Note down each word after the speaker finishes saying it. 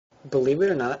believe it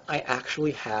or not, I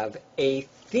actually have a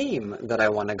theme that I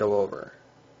want to go over.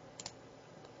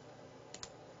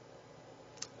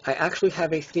 I actually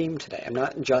have a theme today. I'm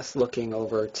not just looking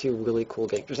over two really cool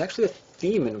games. There's actually a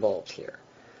theme involved here.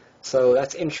 So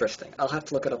that's interesting. I'll have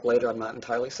to look it up later. I'm not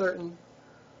entirely certain.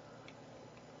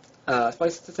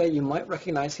 Suffice it to say, you might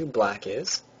recognize who Black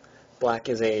is. Black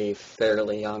is a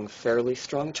fairly young, fairly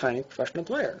strong Chinese professional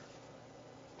player.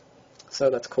 So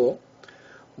that's cool.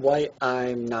 White,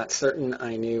 I'm not certain.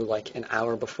 I knew like an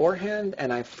hour beforehand,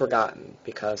 and I've forgotten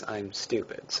because I'm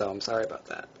stupid. So I'm sorry about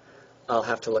that. I'll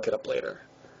have to look it up later.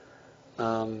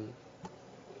 Um,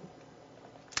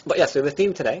 but yeah, so the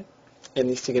theme today in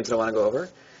these two games that I want to go over,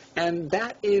 and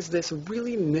that is this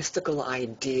really mystical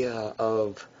idea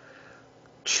of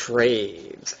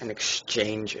trades and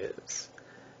exchanges.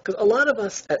 Because a lot of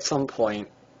us at some point,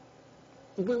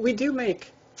 we do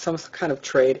make some kind of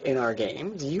trade in our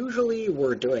games. Usually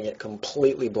we're doing it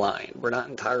completely blind. We're not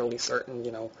entirely certain,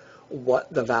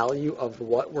 what the value of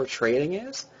what we're trading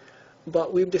is.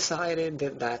 But we've decided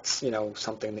that that's,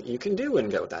 something that you can do in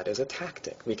Go. That is a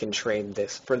tactic. We can trade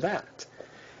this for that.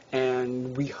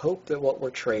 And we hope that what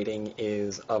we're trading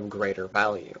is of greater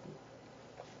value.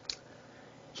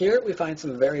 Here we find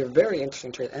some very, very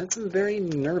interesting trades and some very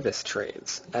nervous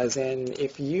trades, as in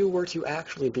if you were to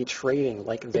actually be trading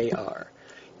like they are,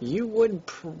 you would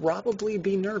probably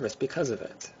be nervous because of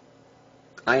it.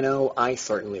 I know I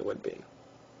certainly would be.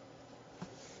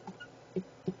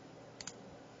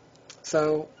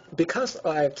 So because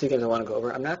I have two games I want to go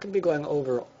over, I'm not going to be going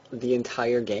over the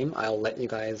entire game. I'll let you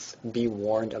guys be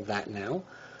warned of that now.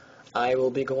 I will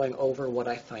be going over what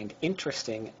I find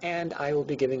interesting, and I will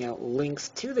be giving out links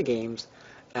to the games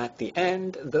at the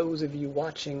end. Those of you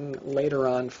watching later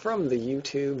on from the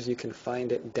YouTubes, you can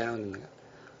find it down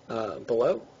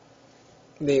below.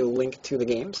 The link to the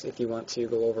games if you want to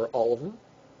go over all of them.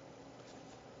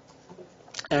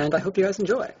 And I hope you guys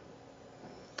enjoy.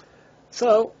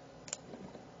 So,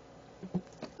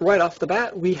 right off the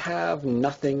bat, we have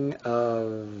nothing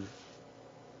of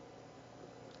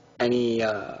any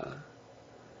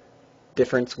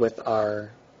difference with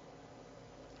our...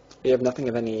 We have nothing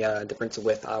of any difference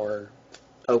with our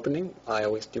opening. I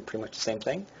always do pretty much the same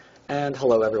thing. And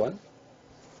hello, everyone.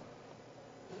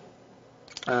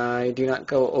 I do not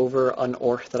go over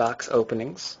unorthodox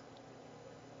openings.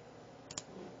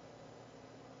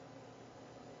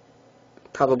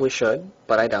 Probably should,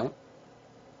 but I don't.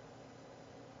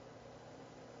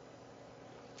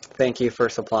 Thank you for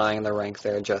supplying the rank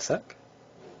there, Jessic.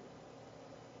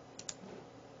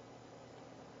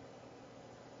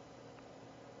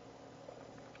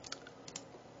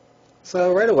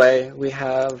 So right away, we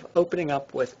have opening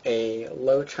up with a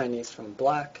low Chinese from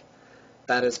Black.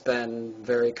 That has been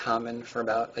very common for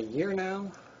about a year now.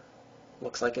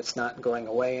 Looks like it's not going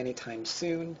away anytime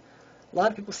soon. A lot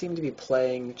of people seem to be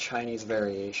playing Chinese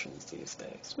variations these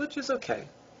days, which is okay.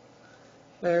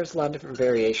 There's a lot of different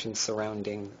variations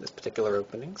surrounding this particular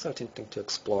opening, so it's interesting to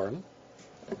explore them.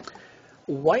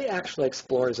 White actually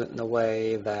explores it in a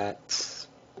way that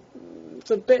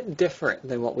it's a bit different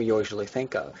than what we usually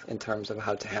think of in terms of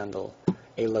how to handle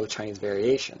a low Chinese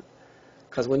variation.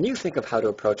 Because when you think of how to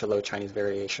approach a low Chinese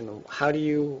variation, how do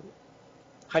you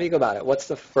go about it? What's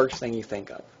the first thing you think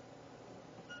of?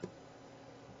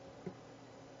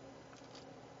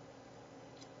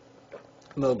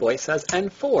 Moboy says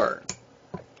N4.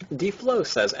 DFlow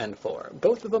says N4.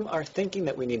 Both of them are thinking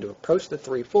that we need to approach the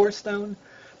 3-4 stone,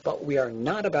 but we are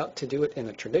not about to do it in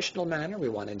a traditional manner. We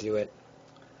want to do it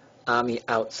on the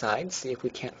outside, see if we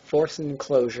can't force an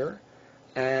enclosure,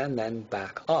 and then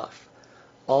back off.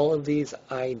 All of these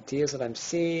ideas that I'm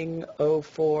seeing,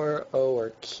 O4, O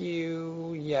or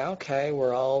Q, yeah, okay,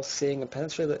 we're all seeing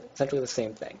essentially the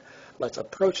same thing. Let's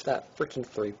approach that freaking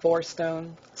 3-4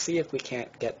 stone, see if we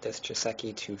can't get this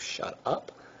Joseki to shut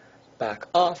up, back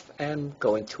off, and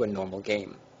go into a normal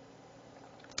game.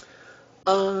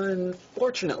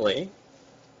 Unfortunately,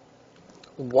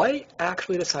 White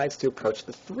actually decides to approach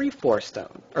the 3-4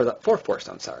 stone, or the 4-4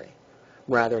 stone, sorry,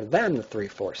 rather than the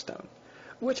 3-4 stone,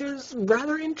 which is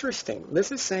rather interesting.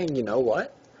 This is saying, you know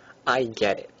what? I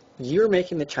get it. You're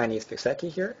making the Chinese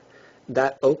Joseki here.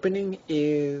 That opening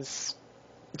is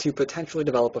to potentially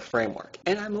develop a framework,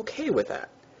 and I'm okay with that.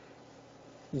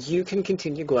 You can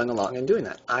continue going along and doing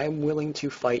that. I'm willing to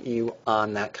fight you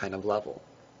on that kind of level.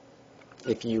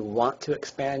 If you want to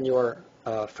expand your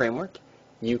framework,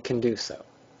 you can do so.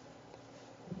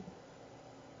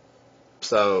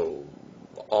 So,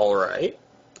 all right.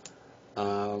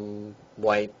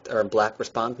 White or Black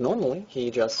responds normally.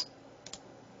 He just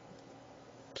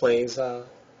plays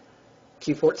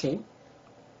Q14.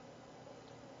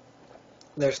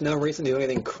 There's no reason to do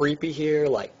anything creepy here,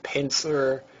 like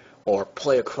pincer or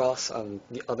play across on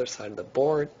the other side of the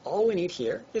board. All we need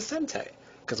here is Sente,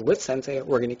 because with Sente,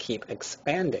 we're going to keep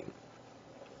expanding.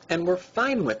 And we're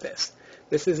fine with this.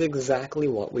 This is exactly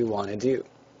what we want to do.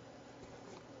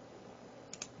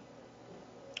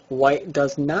 White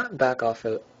does not back off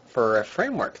for a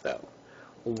framework, though.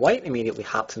 White immediately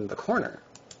hops into the corner.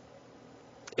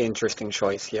 Interesting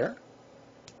choice here.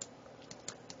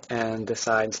 And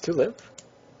decides to live.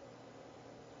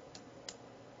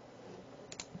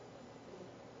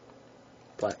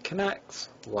 Black connects.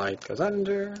 White goes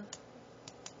under.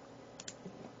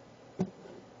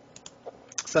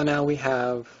 So now we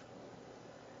have...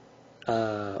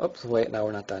 oops, wait, no,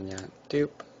 we're not done yet.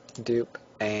 Dupe, dupe,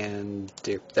 and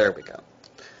dupe. There we go.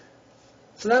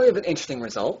 So now we have an interesting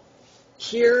result.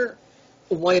 Here,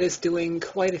 white is doing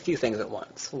quite a few things at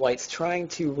once. White's trying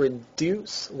to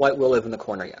reduce... White will live in the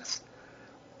corner, yes.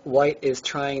 White is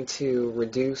trying to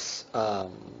reduce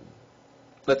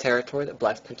the territory that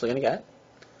black's potentially going to get,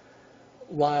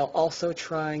 while also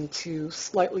trying to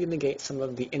slightly negate some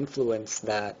of the influence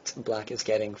that black is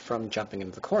getting from jumping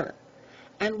into the corner.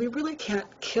 And we really can't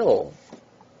kill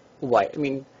white. I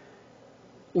mean,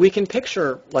 we can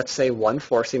picture, let's say, one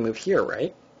forcing move here,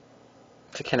 right?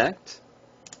 To connect,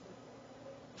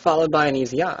 followed by an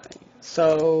easy eye.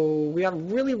 So we have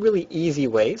really, really easy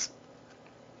ways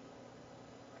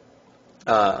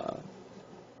to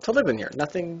live in here.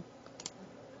 Nothing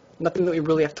that we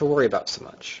really have to worry about so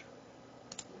much.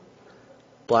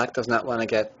 Black does not want to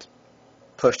get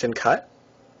pushed and cut.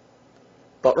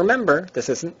 But remember, this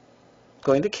isn't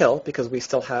going to kill because we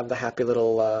still have the happy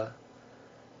little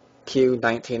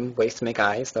Q19 ways to make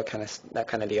eyes, that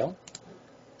kind of deal.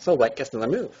 So white gets another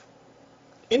move.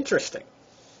 Interesting.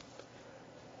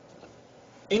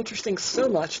 Interesting so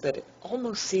much that it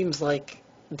almost seems like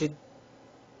did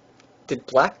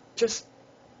black just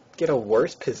get a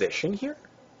worse position here?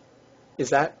 Is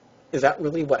that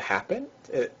really what happened?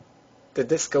 Did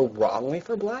this go wrongly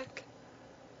for black?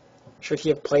 Should he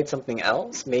have played something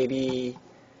else? Maybe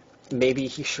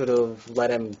he should have let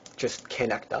him just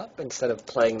connect up instead of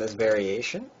playing this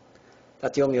variation.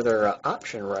 That's the only other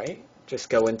option, right? Just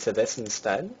go into this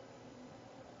instead,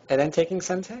 and then taking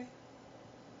Sente?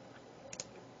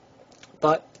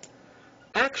 But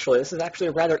actually, this is actually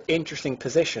a rather interesting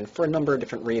position for a number of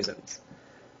different reasons.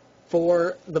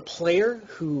 For the player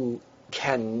who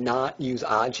cannot use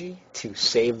Aji to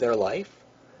save their life,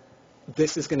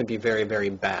 this is going to be very, very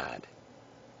bad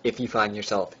if you find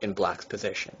yourself in black's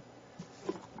position.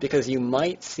 Because you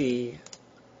might see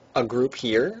a group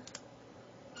here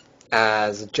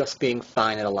as just being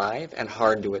fine and alive and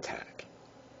hard to attack.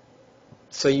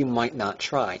 So you might not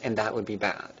try, and that would be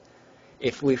bad.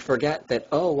 If we forget that,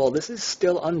 oh, well, this is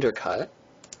still undercut,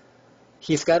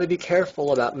 he's got to be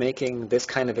careful about making this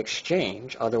kind of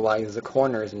exchange, otherwise the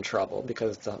corner is in trouble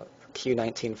because the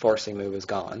Q19 forcing move is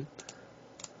gone.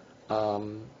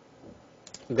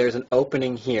 There's an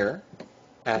opening here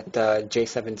at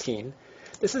J17.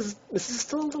 This is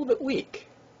still a little bit weak.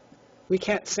 We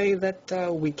can't say that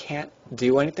we can't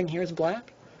do anything here as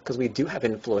black, because we do have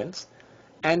influence,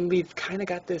 and we've kind of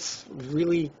got this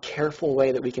really careful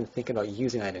way that we can think about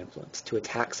using that influence to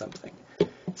attack something.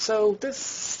 So this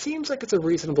seems like it's a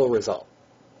reasonable result.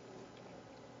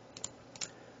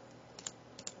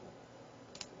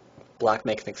 Black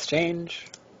makes an exchange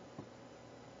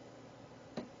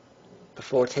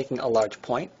before taking a large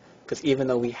point, because even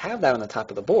though we have that on the top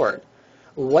of the board,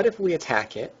 what if we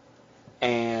attack it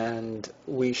and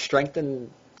we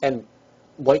strengthen, and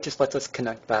white just lets us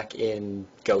connect back in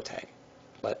Gote.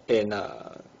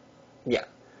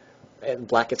 And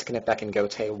black gets to connect back in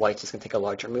Gote, white's just going to take a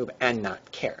larger move and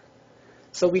not care.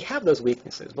 So we have those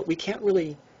weaknesses, but we can't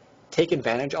really take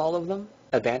advantage of all of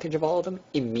them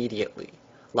immediately.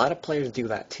 A lot of players do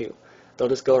that too. They'll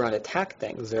just go around and attack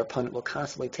things. Their opponent will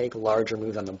constantly take larger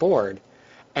moves on the board,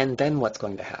 and then what's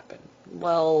going to happen?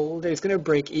 Well, he's going to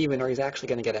break even, or he's actually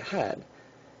going to get ahead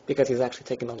because he's actually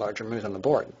taking the larger moves on the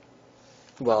board,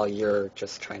 while you're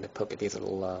just trying to poke at these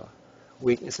little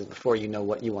weaknesses before you know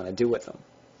what you want to do with them.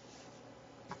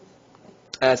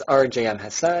 As RJM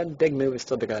has said, big move is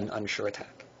still bigger than unsure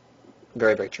attack.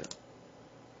 Very, very true.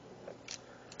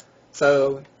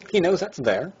 So he knows that's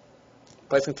there,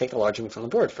 but he's going to take the larger moves on the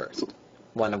board first,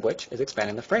 one of which is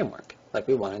expanding the framework, like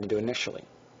we wanted to do initially.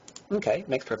 Okay,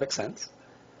 makes perfect sense.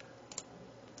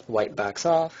 White backs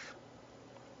off.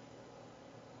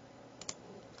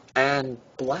 And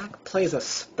black plays a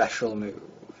special move.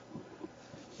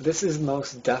 This is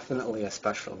most definitely a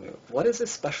special move. What is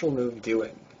this special move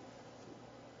doing?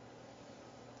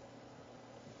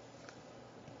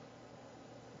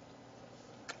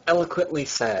 Eloquently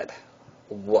said.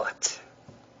 What?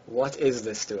 What is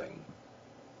this doing?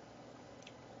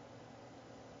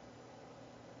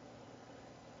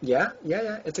 Yeah,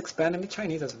 it's expanding to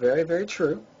Chinese. That's very, very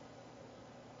true.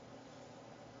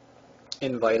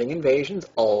 Inviting invasions,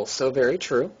 also very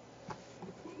true.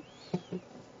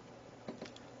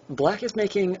 Black is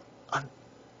making a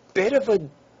bit of a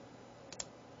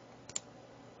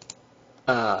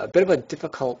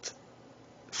difficult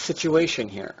situation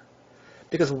here,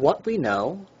 because what we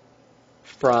know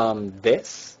from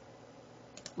this,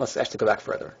 let's actually go back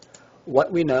further.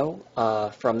 What we know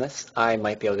from this, I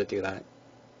might be able to do that.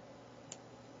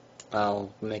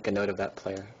 I'll make a note of that,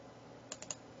 player.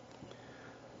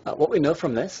 What we know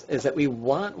from this is that we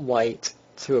want white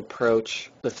to approach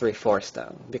the 3-4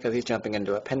 stone because he's jumping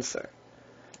into a pincer.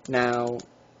 Now,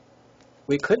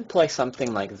 we could play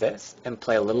something like this and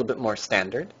play a little bit more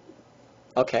standard.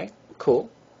 Okay, cool.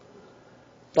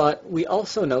 But we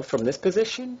also know from this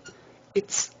position,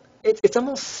 it's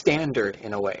almost standard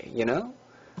in a way, you know?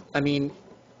 I mean,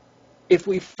 if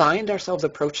we find ourselves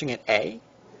approaching at A,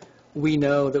 we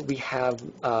know that we have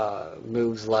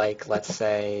moves like, let's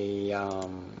say,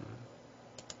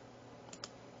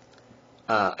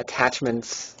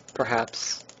 attachments,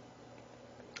 perhaps,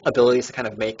 abilities to kind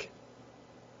of make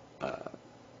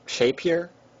shape here.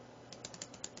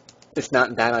 It's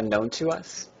not that unknown to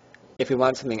us. If we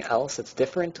want something else that's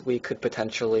different, we could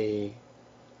potentially,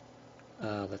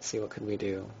 let's see, what could we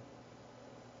do?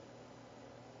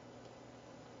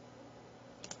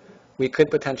 We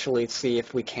could potentially see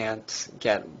if we can't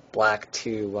get black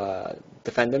to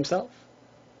defend himself,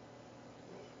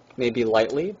 maybe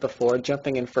lightly before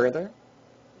jumping in further,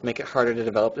 make it harder to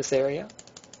develop this area.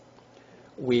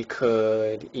 We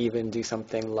could even do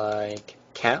something like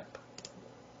cap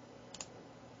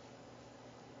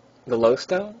the low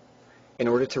stone in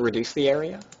order to reduce the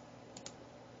area.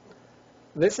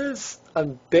 This is a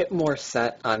bit more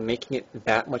set on making it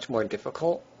that much more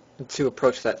difficult to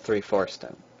approach that 3-4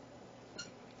 stone,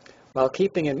 while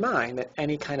keeping in mind that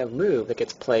any kind of move that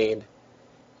gets played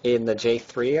in the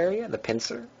J3 area, the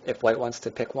pincer, if white wants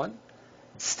to pick one,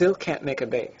 still can't make a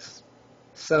base.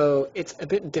 So it's a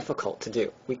bit difficult to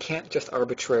do. We can't just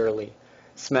arbitrarily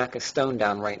smack a stone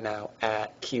down right now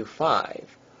at Q5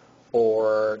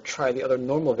 or try the other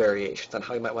normal variations on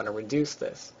how you might want to reduce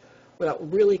this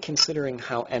without really considering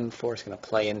how M4 is going to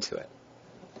play into it.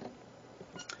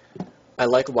 I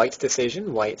like White's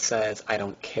decision. White says, I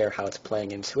don't care how it's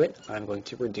playing into it. I'm going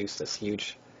to reduce this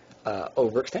huge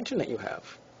overextension that you have.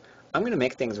 I'm going to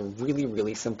make things really,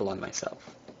 really simple on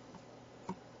myself.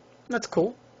 That's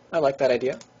cool. I like that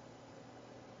idea.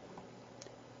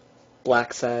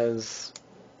 Black says,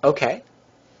 okay,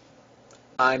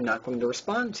 I'm not going to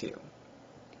respond to you.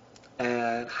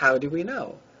 And how do we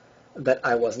know that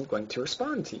I wasn't going to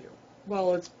respond to you?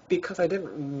 Well, it's because I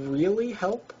didn't really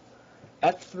help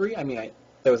F3. I mean,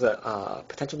 there was a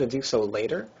potential to do so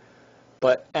later,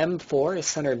 but M4 is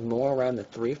centered more around the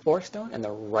 3-4 stone and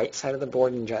the right side of the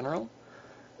board in general,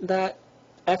 that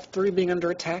F3 being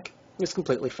under attack is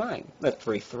completely fine. The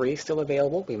 3-3 is still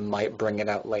available. We might bring it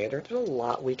out later. There's a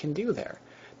lot we can do there.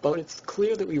 But it's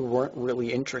clear that we weren't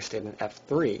really interested in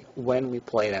F3 when we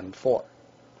played M4.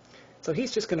 So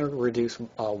he's just going to reduce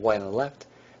white on the left,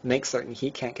 make certain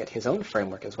he can't get his own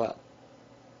framework as well.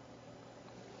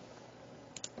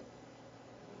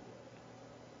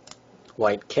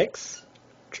 White kicks,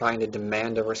 trying to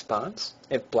demand a response.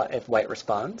 If white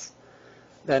responds,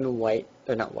 then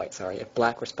if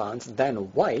black responds, then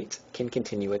white can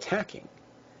continue attacking.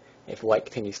 If white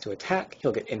continues to attack,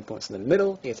 he'll get influence in the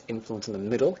middle. If he gets influence in the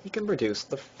middle, he can reduce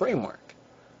the framework.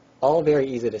 All very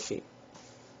easy to see.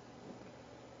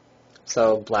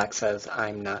 So black says,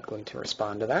 I'm not going to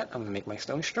respond to that. I'm going to make my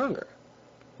stone stronger.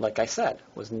 Like I said,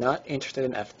 was not interested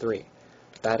in F3.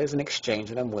 That is an exchange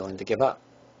that I'm willing to give up.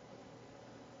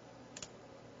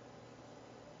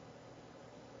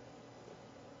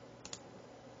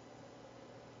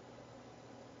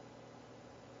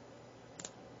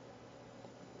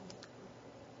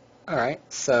 Alright,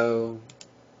 so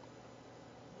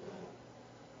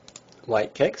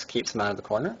white kicks, keeps him out of the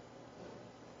corner.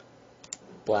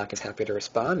 Black is happy to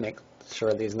respond, make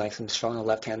sure that he's nice and strong on the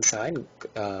left-hand side.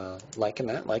 Liking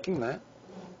that.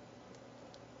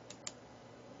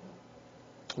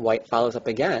 White follows up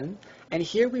again, and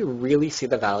here we really see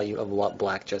the value of what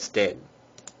black just did.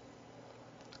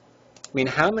 I mean,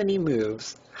 how many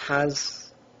moves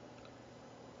has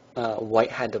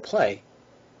white had to play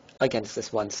against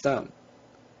this one stone?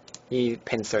 He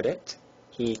pincered it,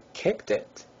 he kicked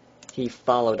it, he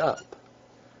followed up.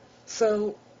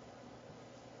 So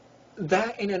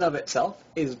that in and of itself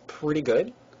is pretty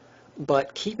good,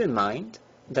 But keep in mind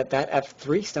that that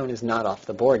f3 stone is not off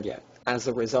the board yet. As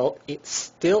a result, it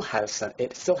still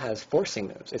has forcing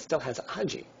moves. It still has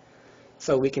Aji.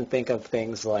 So we can think of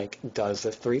things like, does the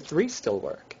 3-3 still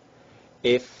work?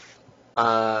 If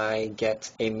I get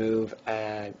a move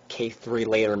at k3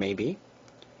 later maybe,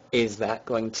 is that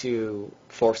going to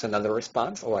force another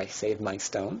response, or I save my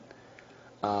stone?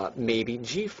 Maybe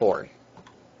g4.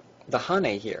 The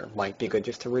Hane here might be good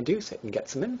just to reduce it and get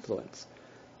some influence.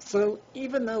 So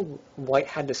even though white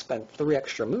had to spend 3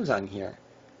 extra moves on here,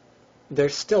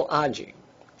 there's still Aji.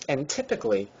 And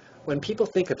typically, when people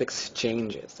think of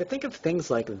exchanges, they think of things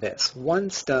like this. One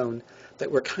stone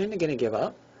that we're kind of going to give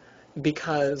up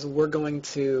because we're going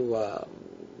to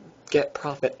get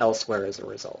profit elsewhere as a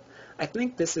result. I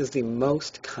think this is the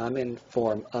most common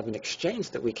form of an exchange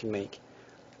that we can make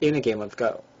in a game of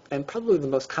Go, and probably the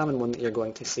most common one that you're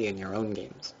going to see in your own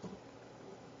games.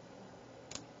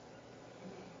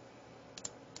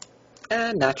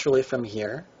 And naturally from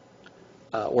here,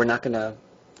 we're not going to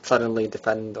suddenly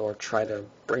defend or try to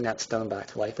bring that stone back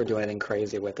to life or do anything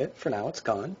crazy with it. For now, it's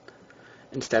gone.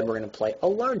 Instead, we're going to play a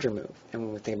larger move. And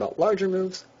when we think about larger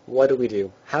moves, what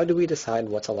do? How do we decide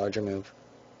what's a larger move?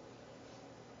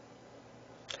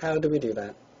 How do we do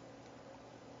that?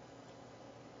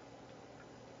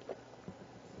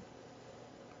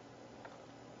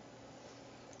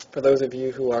 For those of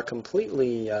you who are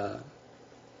completely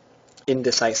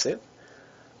indecisive,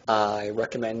 I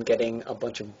recommend getting a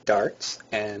bunch of darts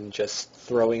and just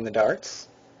throwing the darts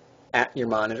at your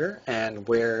monitor, and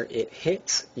where it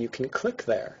hits, you can click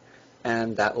there,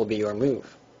 and that will be your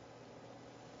move.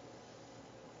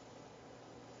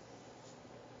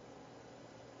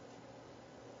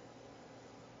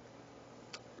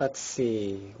 Let's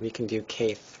see, we can do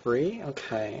K3,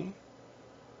 okay.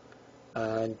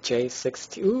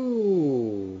 J16,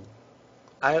 ooh!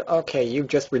 Okay, you've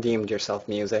just redeemed yourself,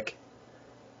 music.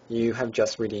 You have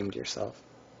just redeemed yourself.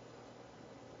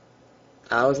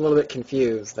 I was a little bit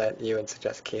confused that you would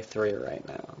suggest K3 right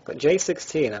now, but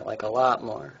J16 I like a lot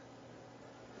more.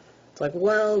 It's like,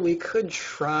 well, we could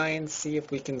try and see if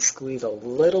we can squeeze a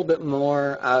little bit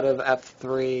more out of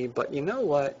F3, but you know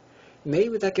what?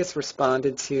 Maybe that gets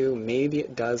responded to, maybe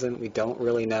it doesn't, we don't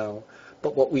really know.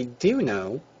 But what we do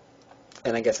know,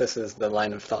 and I guess this is the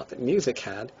line of thought that music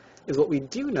had, is what we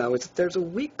do know is that there's a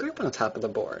weak group on the top of the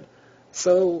board.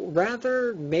 So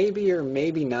rather maybe or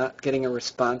maybe not getting a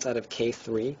response out of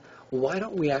K3, why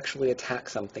don't we actually attack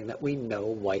something that we know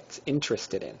white's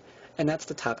interested in? And that's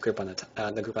the top group on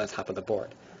the group on the top of the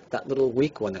board. That little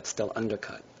weak one that's still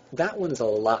undercut. That one's a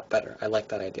lot better. I like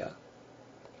that idea.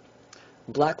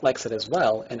 Black likes it as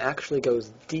well and actually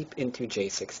goes deep into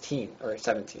J16 or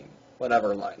 17,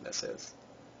 whatever line this is.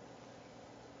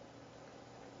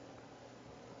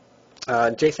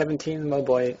 J17,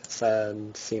 Moboy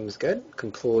said, seems good.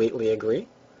 Completely agree.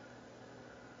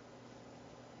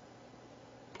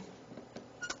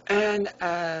 And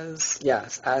as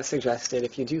suggested,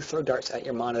 if you do throw darts at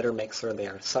your monitor, make sure they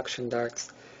are suction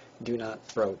darts. Do not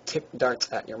throw tip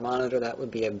darts at your monitor. That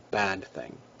would be a bad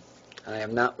thing. I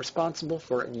am not responsible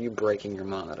for you breaking your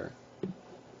monitor.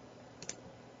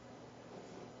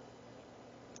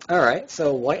 Alright,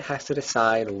 so white has to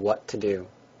decide what to do.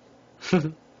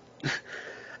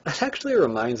 That actually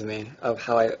reminds me of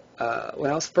how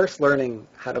when I was first learning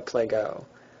how to play Go,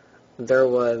 there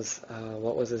was,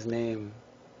 what was his name?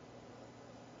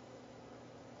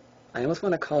 I almost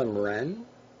want to call him Ren.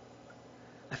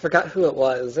 I forgot who it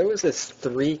was. There was this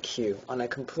 3Q on a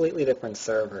completely different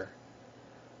server.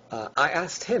 I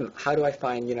asked him, how do I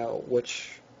find,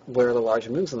 where are the large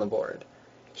moves on the board?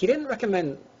 He didn't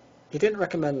recommend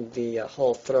the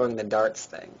whole throwing the darts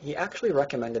thing. He actually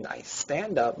recommended I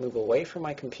stand up, move away from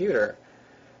my computer,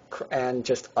 and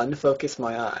just unfocus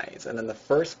my eyes. And then the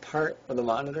first part of the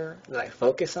monitor that I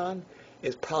focus on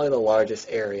is probably the largest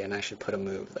area, and I should put a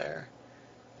move there.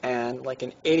 And like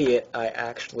an idiot, I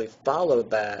actually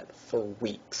followed that for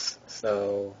weeks.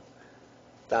 So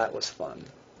that was fun.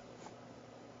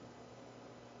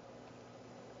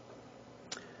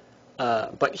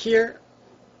 But here,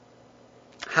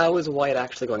 how is white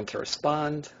actually going to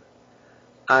respond?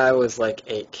 I was like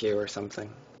 8Q or something.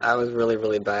 I was really,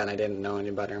 really bad and I didn't know any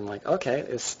better. I'm like, okay,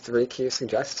 it's 3Q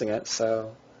suggesting it,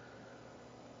 so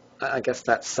I guess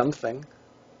that's something.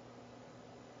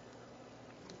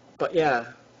 But yeah,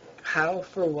 how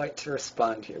for white to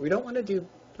respond here? We don't want to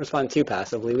respond too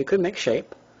passively. We could make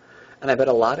shape. And I bet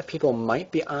a lot of people might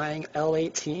be eyeing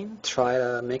L18, try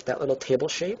to make that little table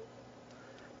shape.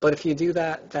 But if you do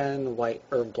that, then white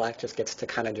or black just gets to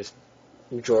kind of just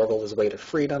jorgle his way to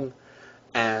freedom,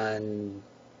 and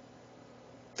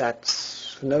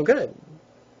that's no good.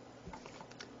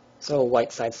 So white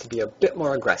decides to be a bit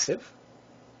more aggressive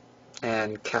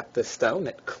and cap this stone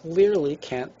that clearly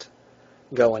can't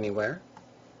go anywhere.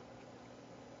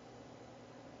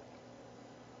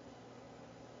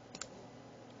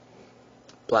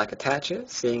 Black attaches,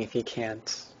 seeing if he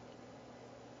can't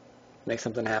make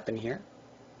something happen here.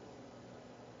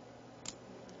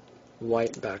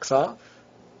 White backs off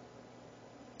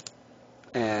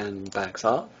and backs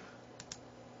off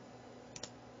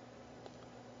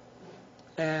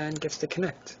and gets to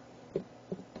connect.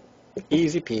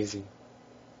 Easy peasy.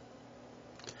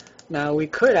 Now we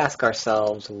could ask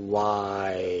ourselves,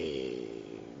 why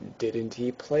didn't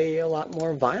he play a lot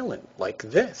more violent like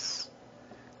this?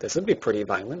 This would be pretty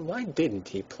violent. Why didn't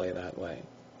he play that way?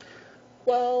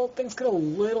 Well, things get a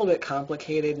little bit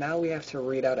complicated. Now we have to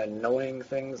read out annoying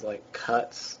things like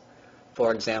cuts.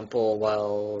 For example,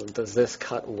 well, does this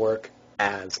cut work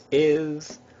as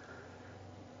is?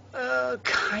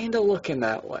 Kind of looking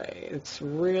that way. It's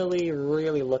really,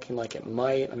 really looking like it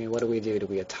might. I mean, what do? Do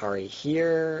we Atari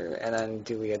here, and then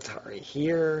do we Atari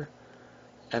here,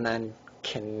 and then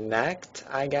connect,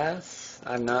 I guess?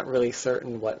 I'm not really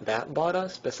certain what that bought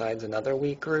us besides another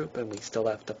weak group, and we still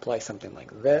have to play something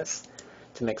like this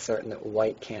to make certain that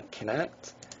white can't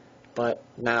connect. But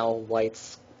now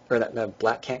that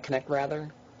black can't connect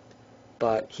rather.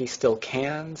 But he still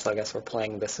can, so I guess we're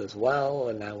playing this as well,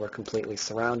 and now we're completely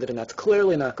surrounded, and that's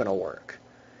clearly not going to work.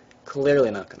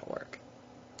 Clearly not going to work.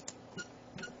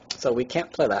 So we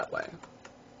can't play that way.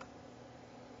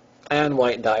 And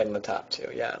white died in the top two.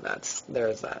 Yeah,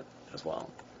 there's that as well.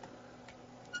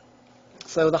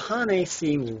 So the Hane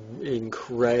seems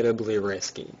incredibly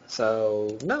risky.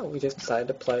 So no, we just decided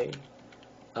to play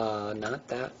not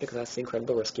that, because that's the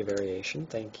incredible risky variation.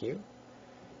 Thank you.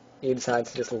 He decides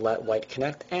to just let white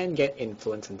connect and get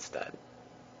influence instead.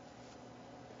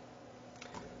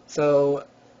 So,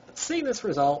 seeing this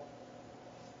result,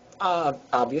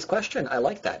 obvious question, I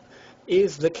like that.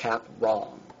 Is the cap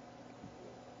wrong?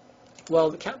 Well,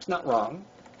 the cap's not wrong.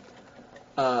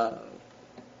 The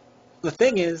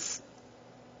thing is,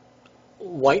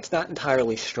 white's not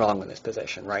entirely strong in this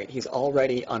position, right? He's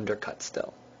already undercut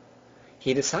still.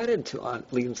 He decided to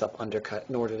leave himself undercut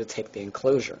in order to take the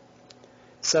enclosure.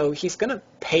 So he's going to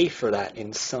pay for that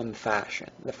in some fashion,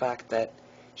 the fact that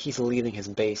he's leaving his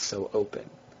base so open.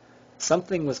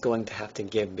 Something was going to have to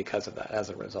give because of that as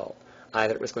a result.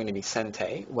 Either it was going to be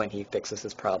Sente when he fixes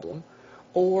his problem,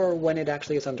 or when it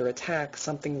actually is under attack,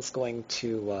 something's going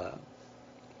to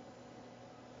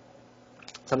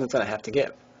have to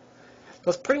give.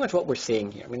 That's pretty much what we're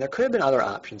seeing here. I mean, there could have been other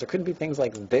options. There could be things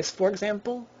like this, for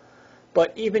example,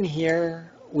 but even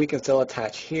here, we can still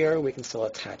attach here, we can still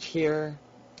attach here.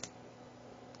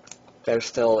 There's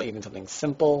still even something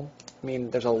simple. I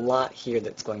mean, there's a lot here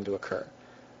that's going to occur.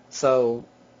 So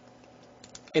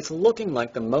it's looking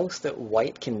like the most that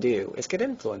white can do is get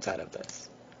influence out of this,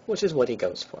 which is what he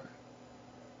goes for.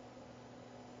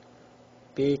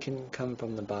 B can come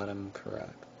from the bottom,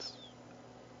 correct?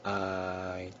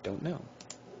 I don't know.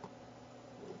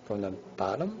 From the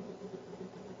bottom?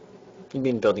 You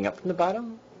mean building up from the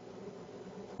bottom?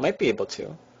 Might be able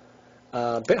to.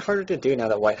 A bit harder to do now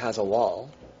that white has a wall.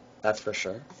 That's for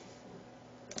sure.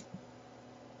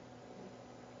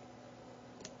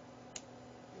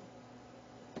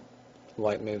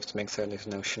 White moves to make certain there's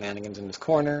no shenanigans in his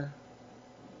corner.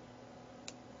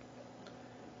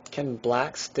 Can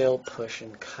black still push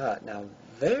and cut? Now,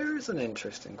 there's an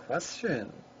interesting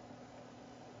question.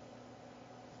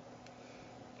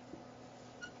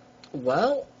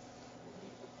 Well,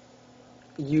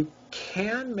 you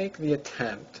can make the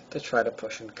attempt to try to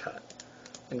push and cut.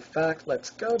 In fact, let's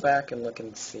go back and look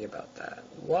and see about that.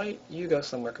 White, you go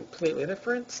somewhere completely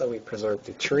different, so we preserve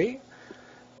the tree.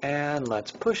 And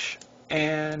let's push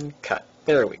and cut.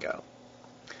 There we go.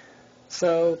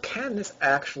 So can this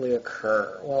actually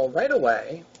occur? Well, right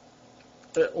away,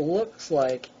 it looks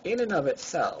like in and of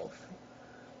itself,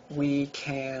 we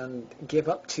can give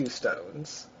up 2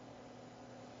 stones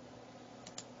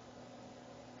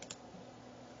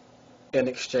in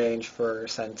exchange for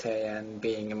Sente and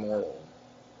being immortal.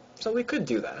 So we could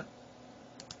do that.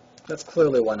 That's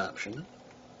clearly one option.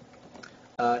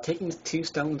 Taking 2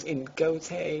 stones in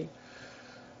Gote,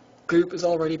 group is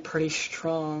already pretty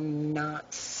strong,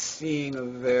 not seeing a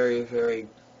very, very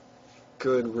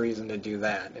good reason to do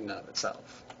that in and of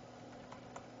itself.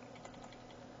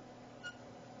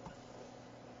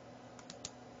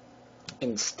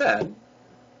 Instead,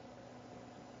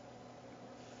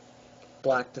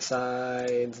 black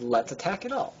decides, let's attack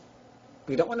it all.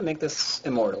 We don't want to make this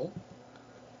immortal.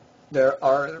 There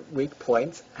are weak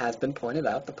points, has been pointed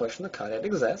out, the push and the cut, it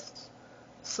exists.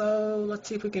 So let's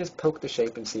see if we can just poke the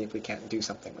shape and see if we can't do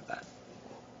something with that.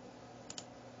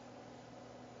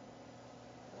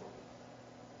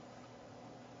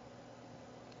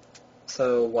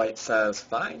 So white says,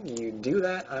 fine, you do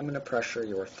that, I'm going to pressure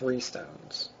your 3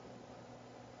 stones.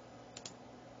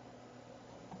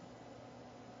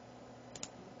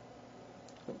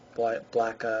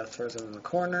 Black throws it in the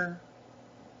corner,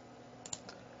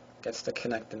 gets to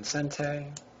connect in Sente.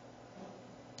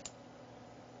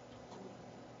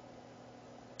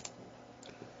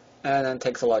 And then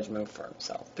takes a large move for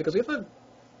himself. Because we have a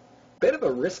bit of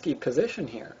a risky position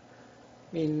here.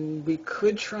 I mean, we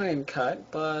could try and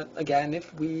cut, but again,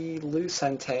 if we lose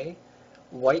Sente,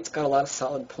 white's got a lot of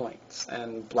solid points,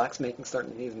 and black's making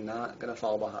certain he's not going to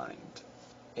fall behind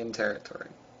in territory.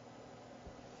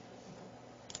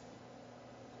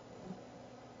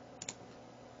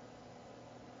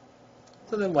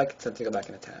 So then white gets to go back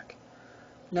and attack.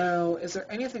 Now, is there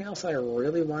anything else I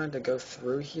really wanted to go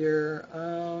through here?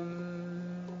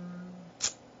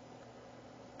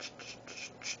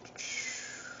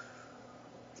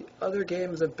 The other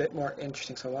game is a bit more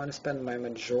interesting, so I want to spend my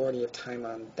majority of time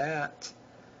on that.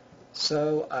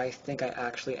 So I think I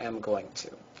actually am going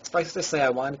to. Suffice to say, I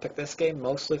wanted to pick this game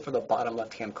mostly for the bottom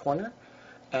left-hand corner,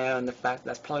 and the fact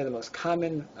that's probably the most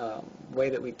common way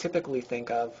that we typically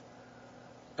think of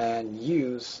and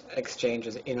use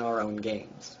exchanges in our own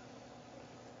games.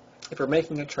 If we're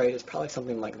making a trade, it's probably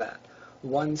something like that.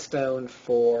 1 stone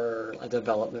for a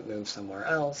development move somewhere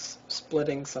else,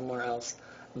 splitting somewhere else,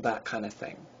 that kind of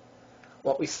thing.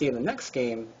 What we see in the next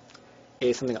game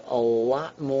is something a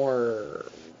lot more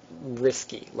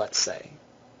risky, let's say,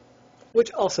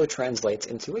 which also translates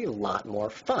into a lot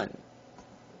more fun.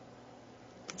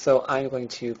 So I'm going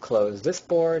to close this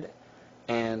board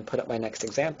and put up my next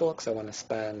example because I want to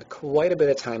spend quite a bit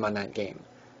of time on that game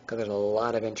because there's a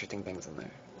lot of interesting things in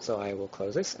there. So I will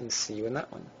close this and see you in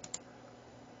that one.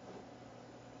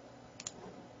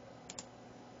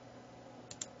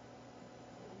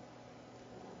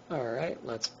 Alright,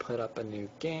 let's put up a new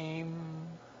game.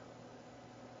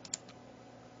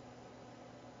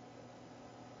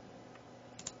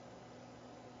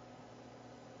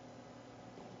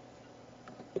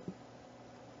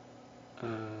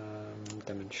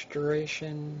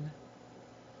 Demonstration.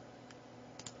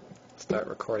 Start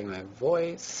recording my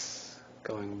voice.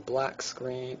 Going black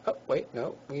screen. Oh, wait,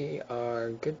 no, we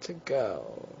are good to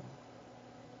go.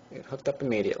 It hooked up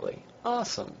immediately.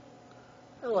 Awesome.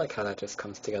 I like how that just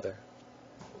comes together.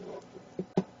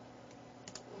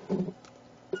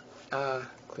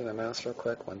 Clean my mouse real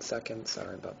quick. 1 second.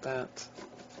 Sorry about that.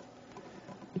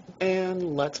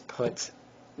 And let's put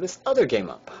this other game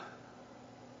up.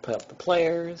 Put up the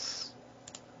players.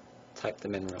 Type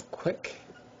them in real quick.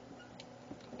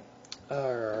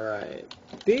 Alright.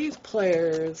 These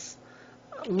players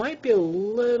might be a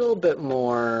little bit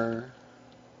more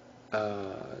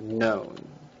known.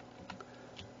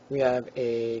 We have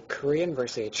a Korean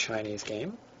versus a Chinese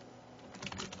game.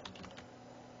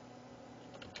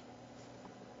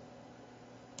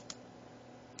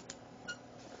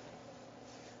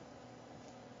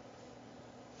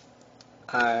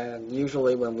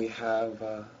 Usually when we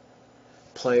have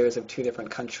players of 2 different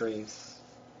countries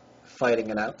fighting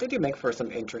it out, they do make for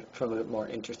some more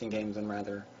interesting games than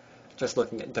rather just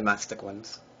looking at domestic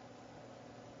ones.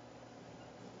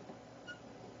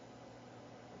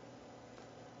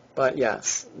 But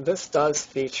yes, this does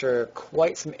feature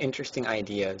quite some interesting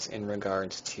ideas in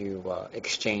regards to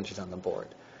exchanges on the board.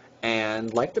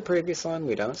 And like the previous one,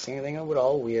 we don't see anything at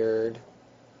all weird.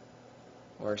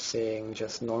 We're seeing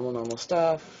just normal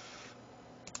stuff.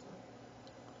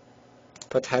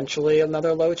 Potentially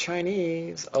another low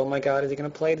Chinese. Oh my god, is he going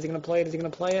to play it? Is he going to play it? Is he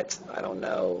going to play it? I don't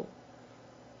know.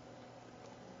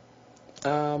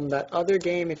 That other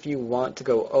game, if you want to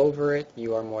go over it,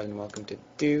 you are more than welcome to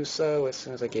do so as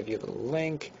soon as I give you the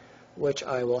link, which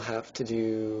I will have to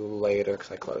do later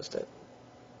because I closed it.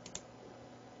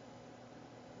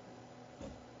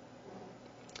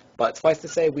 But suffice to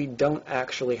say, we don't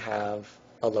actually have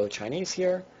a low Chinese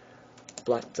here.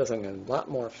 Black does something a lot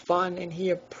more fun, and he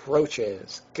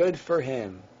approaches. Good for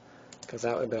him, because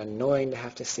that would have been annoying to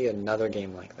have to see another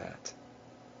game like that.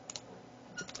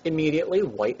 Immediately,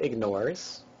 white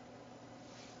ignores.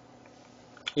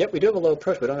 Yep, we do have a low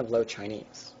approach, but we don't have low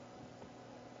Chinese.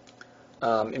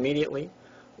 Immediately,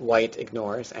 white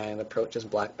ignores and approaches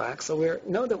black back, so we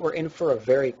know that we're in for a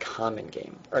very common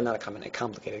game. Or not a common, a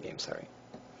complicated game, sorry.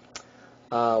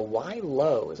 Why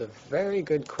low is a very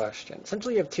good question.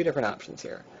 Essentially, you have 2 different options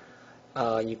here.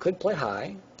 You could play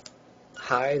high.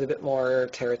 High is a bit more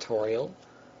territorial.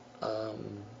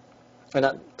 Or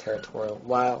not territorial.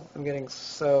 Wow, I'm getting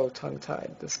so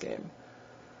tongue-tied this game.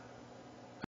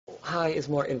 High is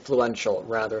more influential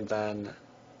rather than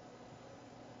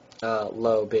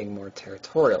low being more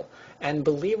territorial. And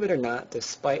believe it or not,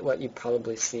 despite what you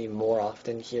probably see more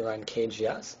often here on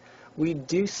KGS, we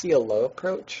do see a low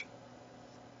approach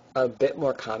a bit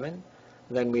more common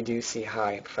than we do see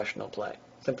high in professional play.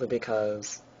 Simply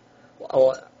because,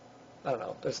 well, I don't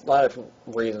know, there's a lot of different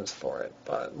reasons for it,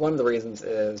 but one of the reasons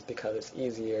is because it's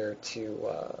easier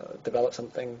to develop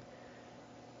something.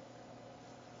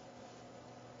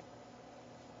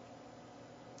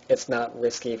 It's not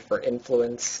risky for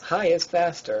influence. High is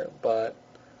faster, but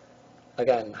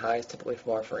again, high is typically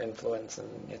more for influence, and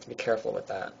you have to be careful with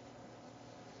that.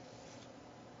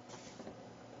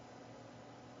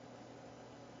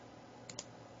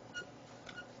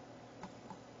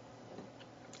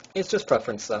 It's just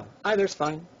preference, though. Either's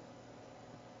fine.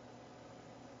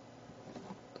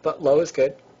 But low is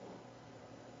good.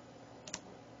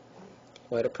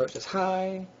 White approaches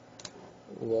high.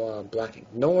 Black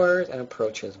ignores and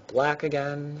approaches black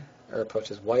again. Or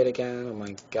approaches white again. Oh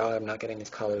my god, I'm not getting these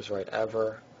colors right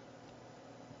ever.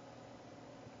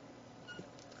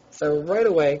 So right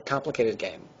away, complicated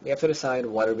game. We have to decide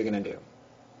what are we going to do.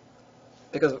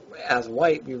 Because as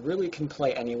white, we really can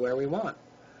play anywhere we want.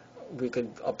 We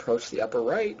could approach the upper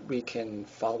right. We can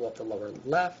follow up the lower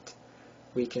left.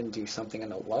 We can do something in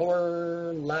the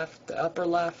lower left, the upper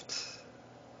left.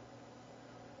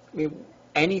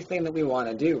 Anything that we want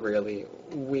to do, really,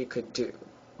 we could do.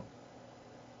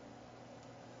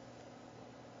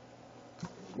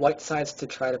 White decides to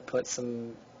try to put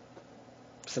some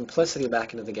simplicity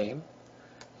back into the game,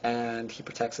 and he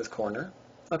protects his corner.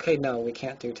 Okay, no, we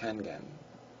can't do Tengen.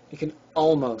 You can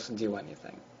almost do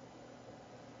anything.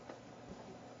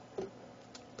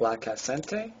 Black has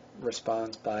Sente,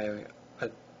 responds by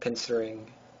pincering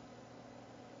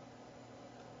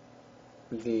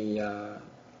the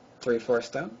 3-4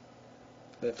 stone,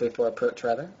 the 3-4 approach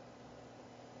rather.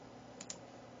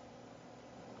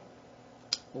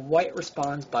 White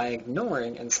responds by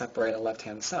ignoring and separating the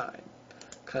left-hand side,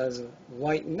 because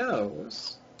white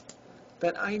knows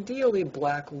that ideally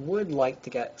black would like to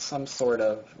get some sort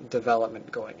of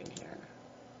development going in here.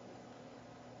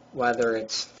 Whether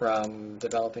it's from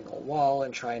developing a wall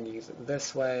and trying to use it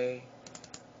this way,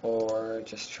 or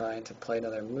just trying to play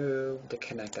another move to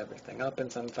connect everything up in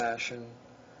some fashion.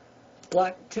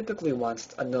 Black typically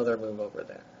wants another move over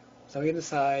there. So he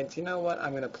decides, you know what,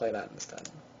 I'm going to play that instead.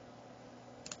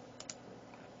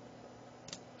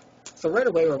 So right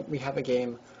away we have a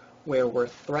game where we're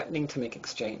threatening to make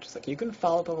exchanges. Like, you can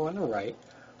follow up on the right,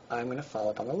 I'm going to follow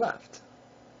up on the left.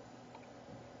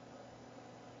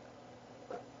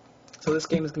 So this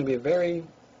game is going to be very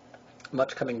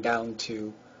much coming down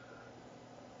to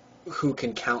who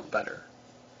can count better.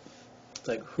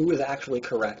 Like, who is actually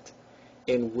correct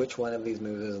in which one of these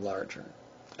moves is larger,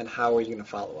 and how are you going to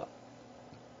follow up?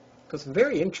 Because it's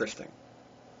very interesting.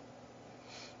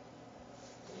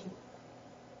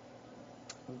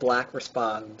 Black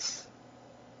responds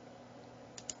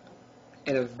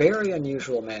in a very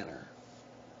unusual manner.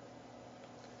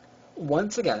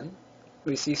 Once again,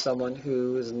 we see someone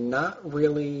who's not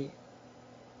really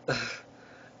a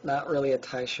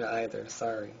Taisha either,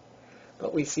 sorry.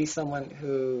 But we see someone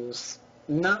who's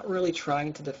not really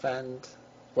trying to defend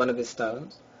one of his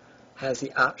stones, has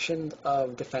the option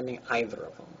of defending either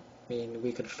of them. I mean,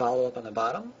 we could follow up on the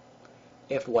bottom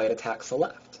if white attacks the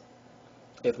left.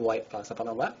 If white follows up on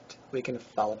the left, we can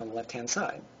follow up on the left-hand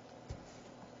side.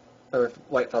 Or if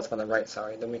white follows up on the right,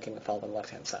 sorry, then we can follow up on the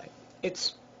left-hand side.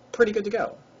 It's pretty good to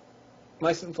go.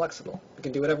 Nice and flexible. We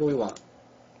can do whatever we want.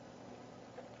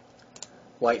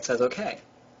 White says, okay,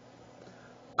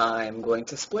 I'm going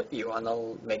to split you, and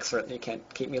I'll make certain you can't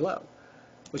keep me low,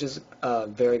 which is a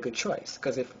very good choice,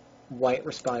 because if white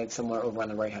responded somewhere over on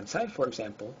the right-hand side, for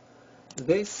example,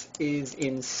 this is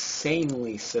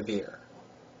insanely severe.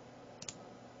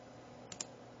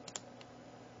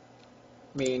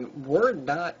 I mean, we're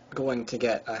not going to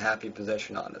get a happy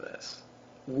position onto this.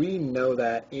 We know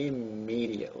that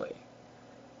immediately.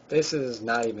 This is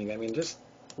not even, I mean, just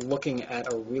looking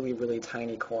at a really, really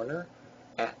tiny corner,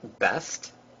 at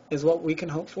best, is what we can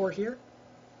hope for here.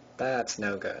 That's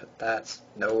no good. That's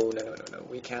no.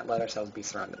 We can't let ourselves be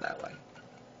surrounded that way.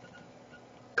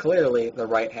 Clearly, the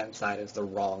right-hand side is the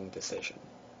wrong decision.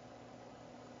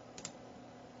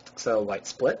 So white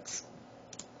splits,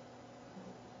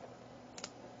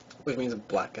 which means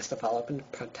black gets to follow up and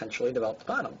potentially develop the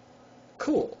bottom.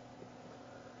 Cool.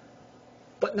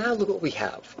 But now look what we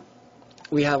have.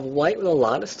 We have white with a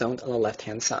lot of stones on the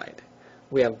left-hand side.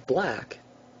 We have black,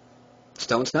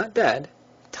 stone's not dead,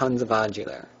 tons of Aji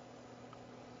there.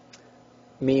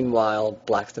 Meanwhile,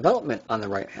 black's development on the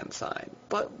right-hand side,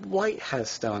 but white has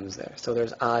stones there, so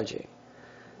there's Aji.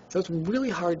 So it's really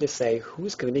hard to say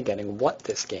who's going to be getting what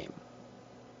this game.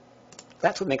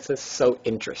 That's what makes this so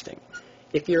interesting.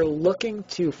 If you're looking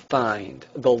to find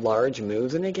the large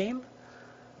moves in a game,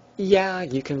 yeah,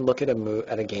 you can look at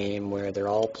a game where they're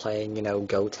all playing,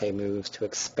 Gote moves to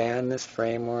expand this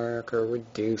framework or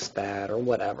reduce that or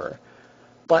whatever.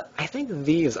 But I think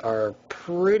these are a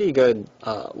pretty good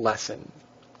lesson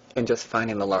in just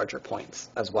finding the larger points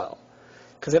as well.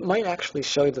 Because it might actually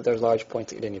show you that there's large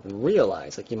points that you didn't even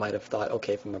realize. Like you might have thought,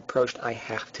 okay, if I'm approached, I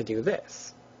have to do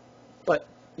this. But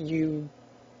you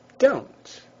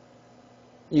don't.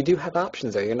 You do have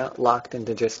options there. You're not locked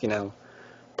into just,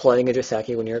 playing a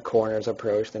Joseki when your corner is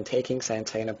approached, and taking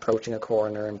Sensei and approaching a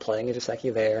corner and playing a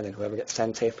Joseki there, and then whoever gets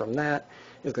Sensei from that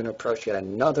is going to approach yet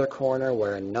another corner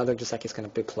where another Joseki is going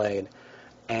to be played,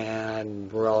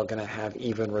 and we're all going to have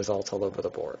even results all over the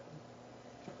board.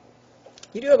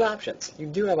 You do have options. You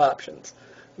do have options.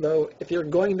 Though, if you're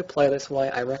going to play this way,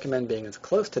 I recommend being as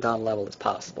close to Dawn level as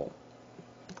possible,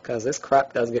 because this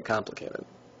crap does get complicated.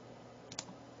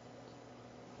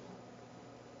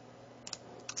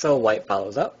 So white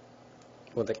follows up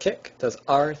with a kick. Does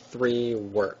R3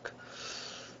 work?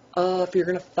 If you're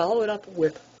going to follow it up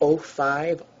with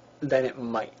O5, then it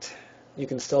might. You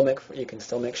can still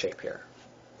make shape here,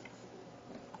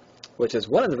 which is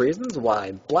one of the reasons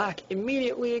why black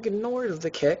immediately ignores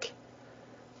the kick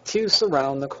to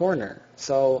surround the corner.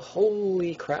 So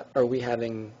holy crap, are we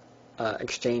having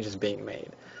exchanges being made.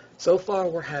 So far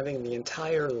we're having the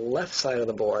entire left side of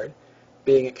the board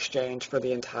being exchanged for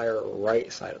the entire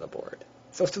right side of the board.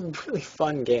 So it's a really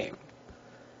fun game.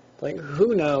 Like,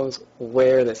 who knows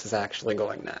where this is actually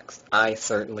going next? I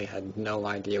certainly had no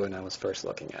idea when I was first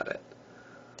looking at it.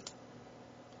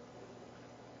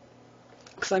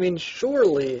 Because,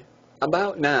 surely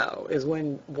about now is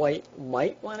when white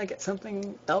might want to get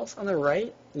something else on the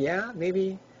right. Yeah,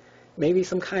 maybe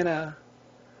some kind of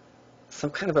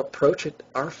approach at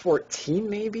R14,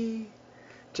 maybe?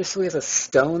 Just so he has a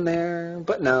stone there.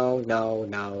 But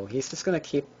no. He's just going to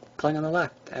keep playing on the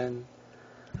left and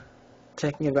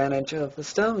taking advantage of the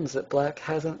stones that black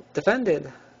hasn't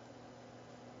defended.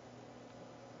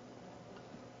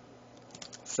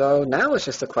 So now it's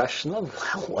just a question of,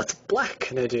 well, what's black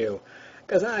going to do?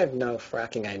 Because I have no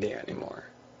fracking idea anymore.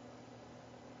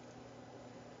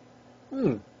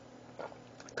 Petalin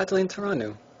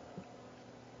Taranu.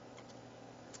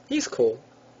 He's cool.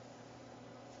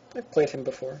 I've played him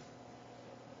before.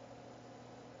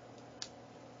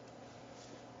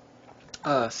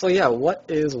 So yeah, what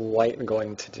is white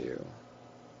going to do?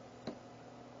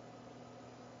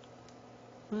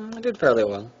 I did fairly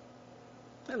well.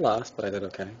 I lost, but I did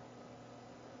okay.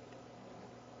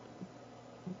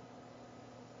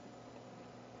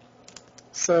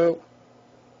 So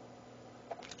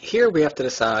here we have to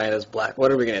decide as black,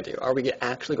 what are we going to do? Are we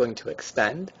actually going to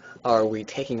extend? Are we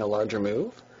taking a larger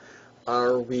move?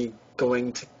 Are we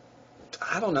going to,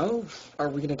 I don't know, are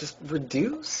we going to just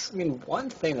reduce? One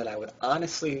thing that I would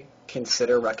honestly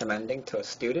consider recommending to a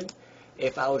student,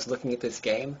 if I was looking at this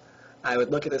game, I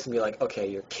would look at this and be like, okay,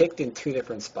 you're kicked in two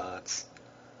different spots.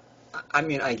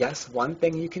 I guess one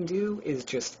thing you can do is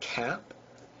just cap,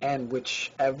 and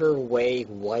whichever way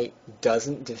white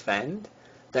doesn't defend,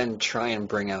 then try and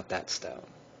bring out that stone.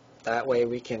 That way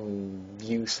we can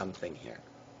use something here.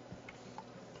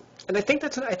 And I think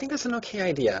that's an okay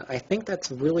idea. I think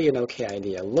that's really an okay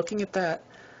idea. Looking at that,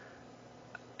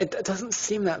 it doesn't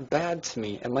seem that bad to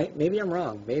me. Maybe I'm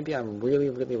wrong. Maybe I'm really,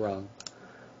 really wrong.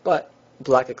 But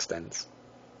black extends.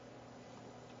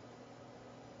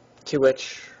 To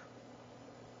which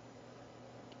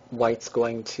white's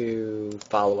going to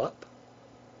follow up.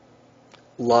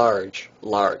 Large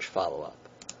follow-up.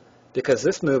 Because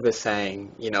this move is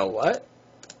saying, you know what?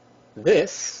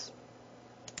 This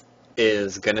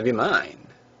is going to be mine.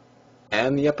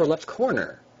 And the upper left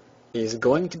corner is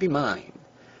going to be mine.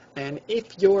 And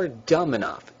if you're dumb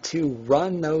enough to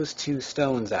run those two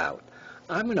stones out,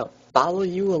 I'm going to follow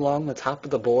you along the top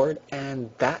of the board, and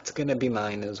that's going to be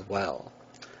mine as well.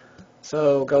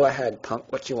 So go ahead, punk,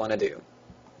 what you want to do.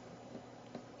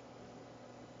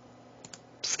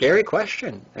 Scary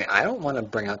question. I don't want to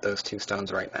bring out those two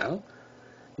stones right now.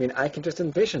 I can just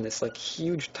envision this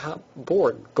huge top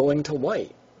board going to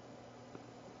white.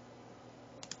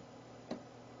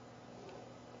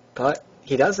 But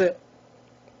he does it.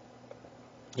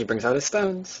 He brings out his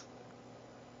stones.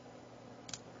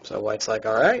 So white's like,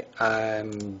 all right,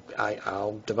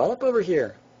 I'll develop over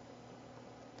here.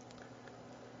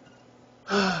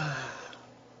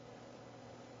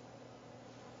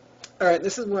 Alright,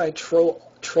 this is where I troll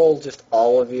just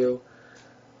all of you.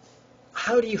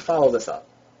 How do you follow this up?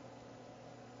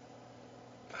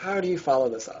 How do you follow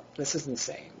this up? This is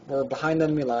insane. We're behind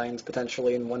enemy lines,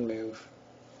 potentially in one move.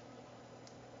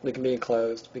 We can be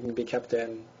enclosed. We can be kept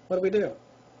in. What do we do?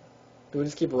 Do we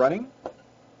just keep running?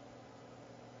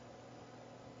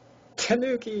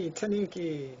 Tanuki!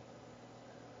 Tanuki!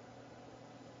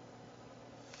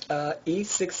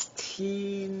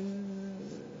 E16,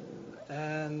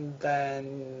 and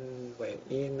then, wait,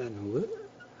 E and then what?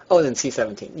 Oh, and then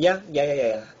C17. Yeah.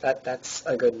 That's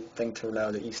a good thing to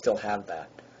know, that you still have that.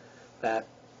 That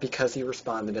because he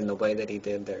responded in the way that he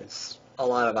did, there's a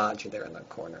lot of Aji there in the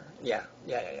corner. Yeah.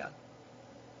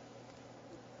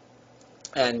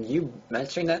 And you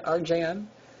mentioning that RJM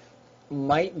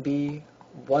might be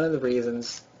one of the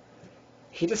reasons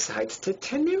he decides to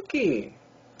Tanuki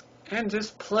and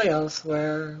just play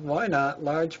elsewhere. Why not?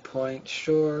 Large point,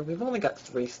 sure. We've only got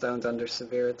 3 stones under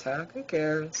severe attack. Who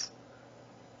cares?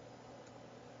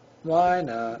 Why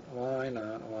not?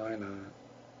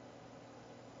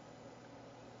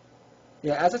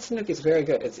 Yeah, as a Tanuki is very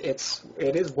good.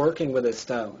 It is working with his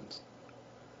stones.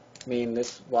 I mean,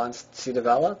 this wants to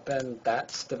develop, and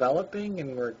that's developing,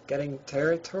 and we're getting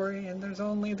territory, and there's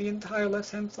only the entire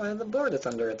left-hand side of the board that's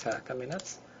under attack. I mean,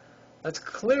 that's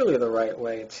clearly the right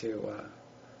way to,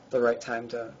 the right time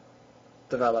to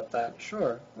develop that.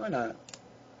 Sure, why not?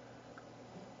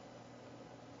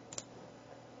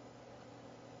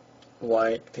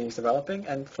 White continues developing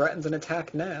and threatens an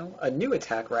attack now, a new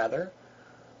attack rather,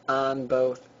 on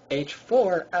both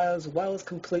h4 as well as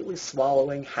completely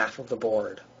swallowing half of the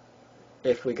board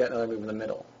if we get another move in the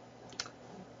middle.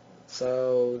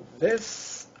 So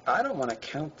this, I don't want to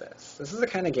count this. This is the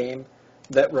kind of game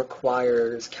that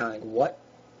requires counting. What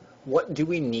do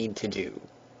we need to do?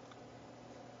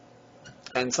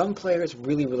 And some players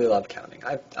really love counting.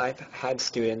 I've had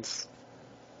students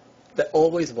that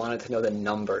always wanted to know the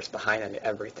numbers behind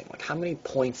everything. Like, how many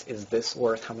points is this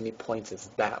worth? How many points is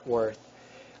that worth?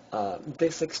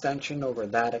 This extension over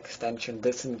that extension,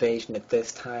 this invasion at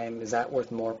this time, is that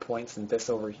worth more points than this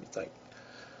over here? It's like,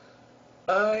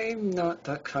 I'm not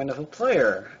that kind of a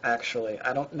player, actually.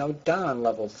 I don't know Don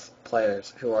levels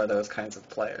players who are those kinds of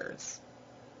players.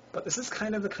 But this is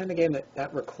kind of the kind of game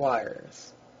that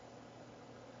requires.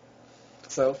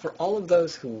 So for all of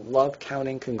those who love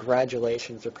counting,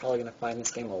 congratulations. You're probably going to find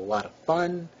this game a lot of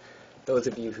fun. Those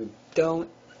of you who don't,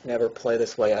 never play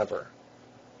this way ever,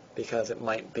 because it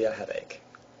might be a headache.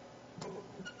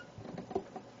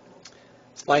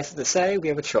 Suffice it to say, we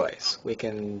have a choice. We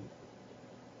can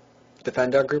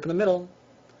defend our group in the middle,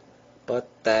 but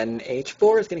then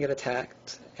h4 is going to get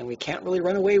attacked, and we can't really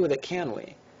run away with it, can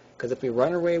we? Because if we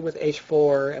run away with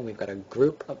h4 and we've got a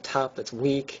group up top that's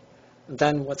weak,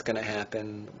 then what's going to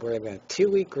happen? We're going to have 2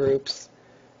 weak groups,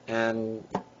 and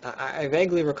I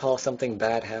vaguely recall something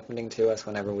bad happening to us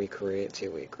whenever we create 2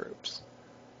 weak groups.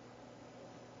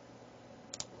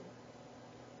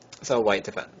 So white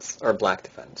defends, or black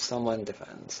defends. Someone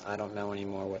defends. I don't know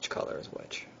anymore which color is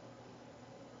which.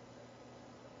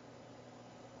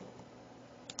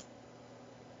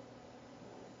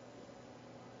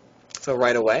 So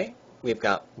right away, we've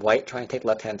got white trying to take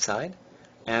left-hand side,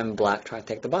 and black trying to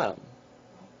take the bottom.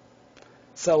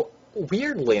 So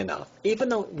weirdly enough, even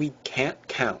though we can't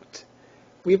count,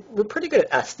 we're pretty good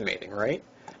at estimating, right?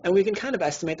 And we can kind of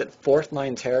estimate that 4th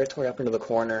line territory up into the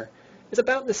corner is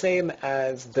about the same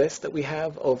as this that we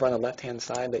have over on the left-hand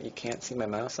side that you can't see my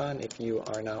mouse on if you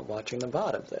are not watching the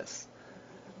VOD of this.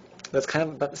 That's kind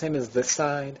of about the same as this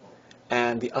side,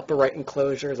 and the upper right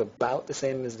enclosure is about the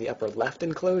same as the upper left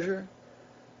enclosure.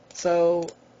 So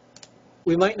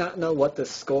we might not know what the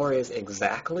score is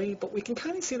exactly, but we can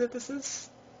kind of see that this is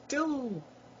still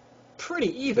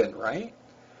pretty even, right?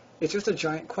 It's just a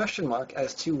giant question mark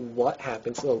as to what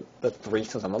happens to the 3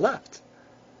 stones on the left.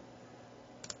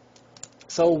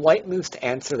 So white moves to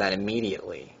answer that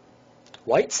immediately.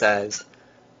 White says,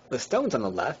 the stones on the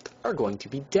left are going to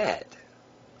be dead,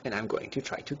 and I'm going to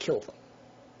try to kill them.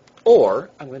 Or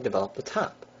I'm going to develop the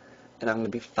top, and I'm going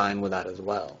to be fine with that as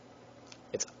well.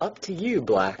 It's up to you,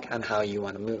 black, on how you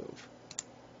want to move.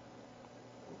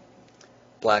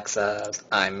 Black says,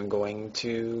 I'm going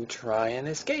to try and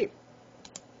escape.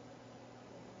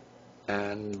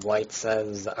 And white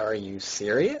says, are you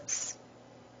serious?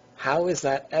 How is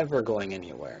that ever going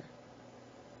anywhere?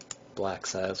 Black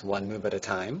says, 1 move at a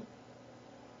time.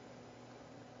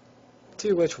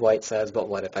 To which white says, but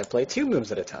what if I play 2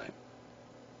 moves at a time?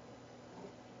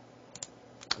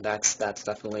 That's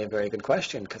definitely a very good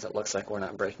question, because it looks like we're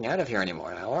not breaking out of here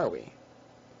anymore now, are we?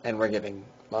 And we're giving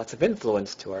lots of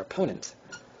influence to our opponent.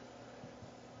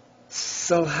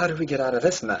 So how do we get out of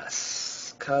this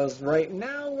mess? Because right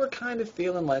now we're kind of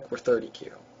feeling like we're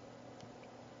 30Q.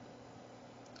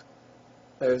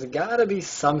 There's got to be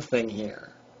something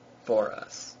here for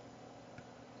us.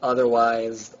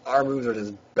 Otherwise, our moves are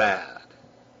just bad.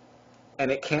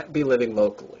 And it can't be living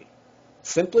locally.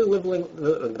 Simply living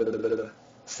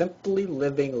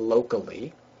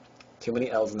locally, too many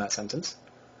L's in that sentence,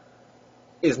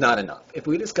 is not enough. If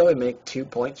we just go and make 2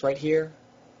 points right here,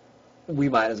 we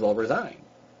might as well resign.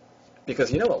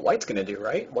 Because you know what White's going to do,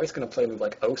 right? White's going to play a move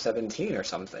like 017 or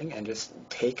something and just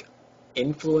take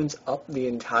influence up the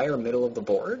entire middle of the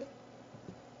board.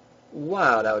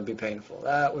 Wow, that would be painful.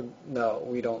 No,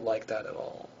 we don't like that at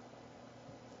all.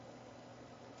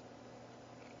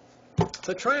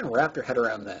 So try and wrap your head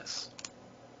around this.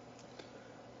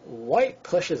 White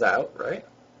pushes out, right?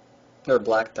 Or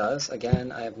black does.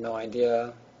 Again, I have no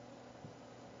idea.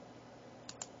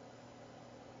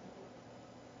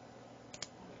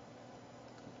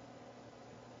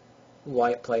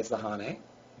 White plays the Hane.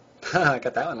 I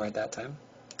got that one right that time.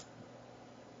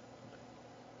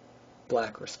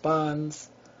 Black responds.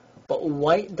 But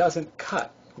white doesn't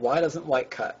cut. Why doesn't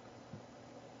white cut?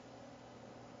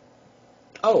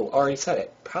 Oh, already said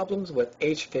it. Problems with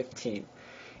H15.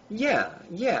 Yeah.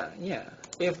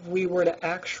 If we were to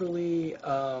actually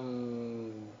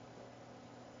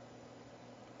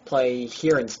play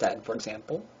here instead, for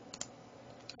example,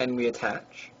 and we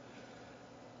attach,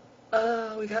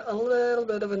 we got a little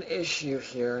bit of an issue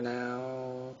here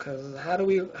now. Because how do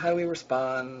we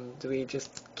respond? Do we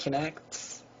just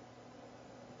connect?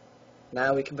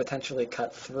 Now we can potentially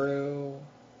cut through.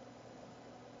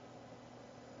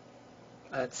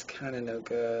 That's kind of no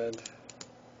good.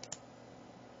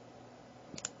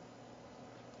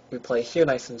 We play here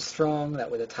nice and strong, that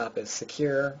way the top is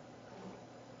secure.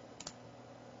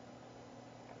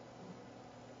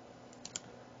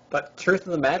 But truth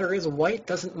of the matter is white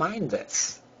doesn't mind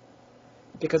this.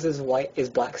 Because is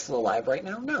black still alive right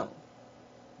now? No.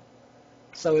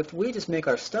 So if we just make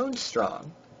our stones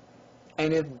strong,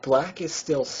 and if black is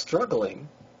still struggling,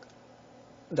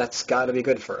 that's got to be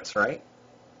good for us, right?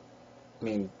 I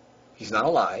mean, he's not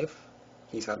alive.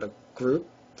 He's got a group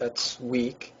that's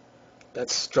weak,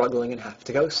 that's struggling and have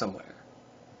to go somewhere.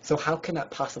 So how can that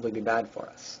possibly be bad for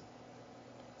us?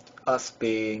 Us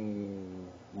being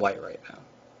white right now.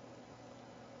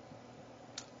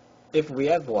 If we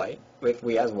as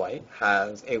white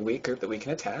has a weak group that we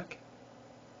can attack,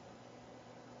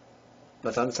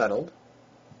 that's unsettled,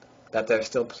 that there's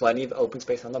still plenty of open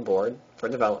space on the board for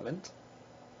development,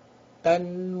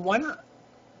 then why not?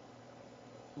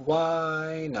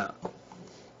 Why not?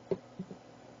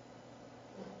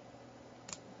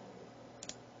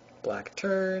 Black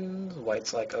turns,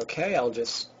 white's like, okay, I'll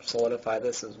just solidify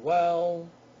this as well.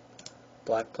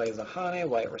 Black plays a Hane,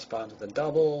 white responds with a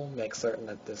double, makes certain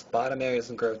that this bottom area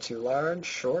doesn't grow too large.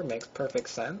 Sure, makes perfect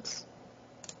sense.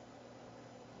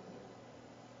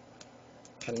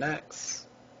 Connects.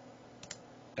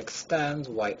 Extends,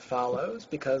 white follows,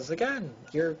 because again,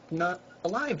 you're not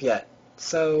alive yet,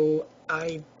 so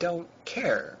I don't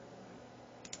care.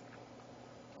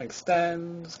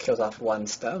 Extends, kills off one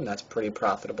stone, that's pretty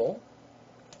profitable.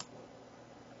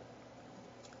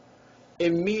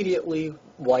 Immediately,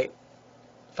 white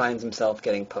finds himself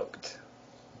getting poked.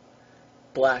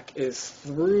 Black is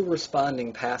through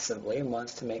responding passively and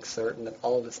wants to make certain that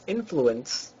all of his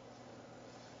influence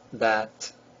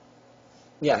that,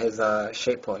 his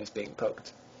shape point is being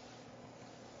poked.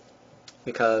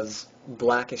 Because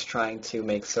black is trying to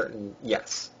make certain,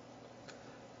 yes.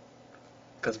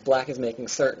 Because black is making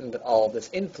certain that all of this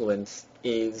influence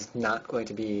is not going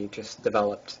to be just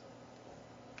developed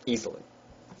easily.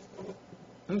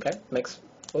 Okay, makes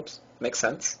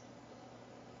sense.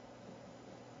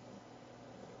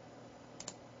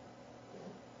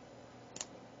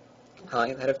 High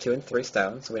ahead of 2 and 3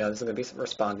 stones, so we know this is going to be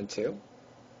responded to.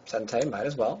 Sentai, might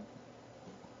as well.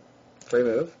 Free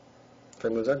move.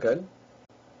 Free moves are good.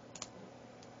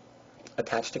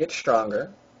 Attach to get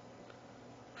stronger.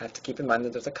 Have to keep in mind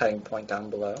that there's a cutting point down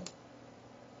below.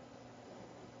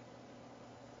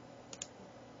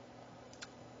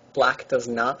 Black does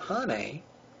not Hane.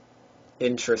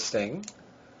 Interesting.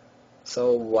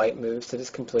 So white moves to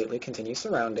just completely continue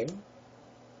surrounding.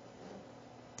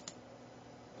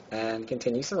 And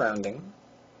continue surrounding.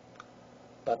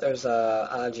 But there's a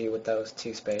Aji with those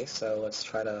 2 space, so let's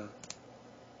try to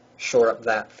shore up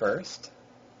that first.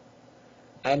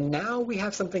 And now we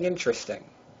have something interesting.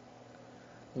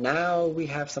 We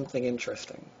have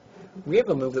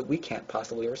a move that we can't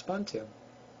possibly respond to.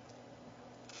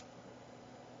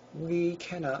 We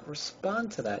cannot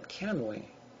respond to that, can we?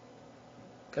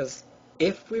 Because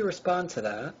if we respond to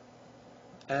that,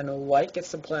 and white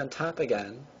gets to play on top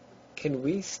again, can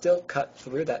we still cut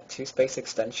through that two-space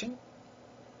extension?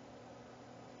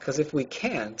 Because if we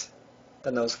can't,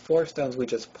 then those 4 stones we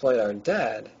just played are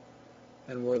dead,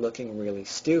 and we're looking really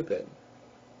stupid.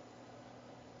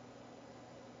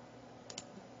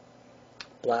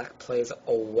 Black plays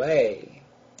away.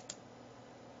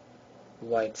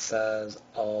 White says,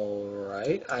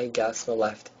 alright, I guess the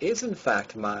left is in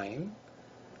fact mine.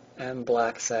 And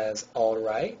black says,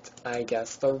 alright, I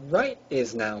guess the right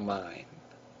is now mine.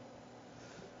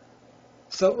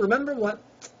 So remember what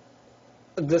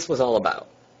this was all about.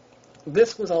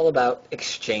 This was all about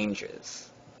exchanges.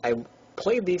 I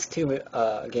played these two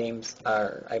games,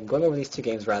 or I'm going over these 2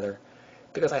 games rather,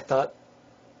 because I thought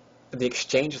the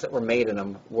exchanges that were made in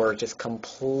them were just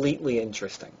completely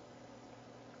interesting.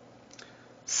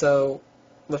 So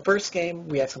the first game,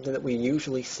 we had something that we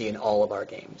usually see in all of our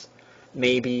games.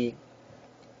 Maybe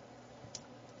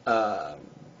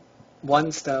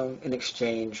 1 stone in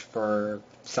exchange for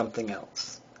something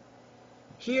else.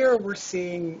 Here we're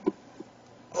seeing,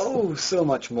 oh, so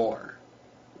much more.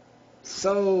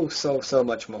 So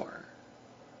much more.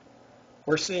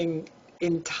 We're seeing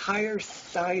entire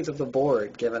sides of the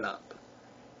board given up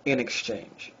in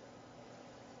exchange.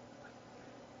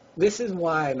 This is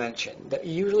why I mentioned that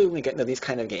usually when we get into these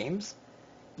kind of games,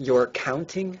 your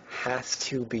counting has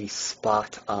to be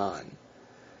spot on.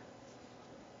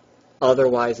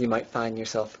 Otherwise, you might find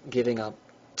yourself giving up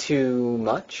too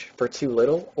much for too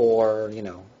little, or,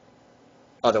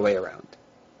 other way around.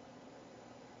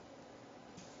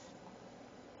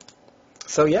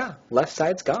 So yeah, left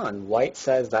side's gone. White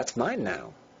says, that's mine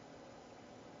now.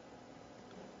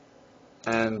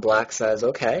 And black says,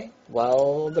 okay,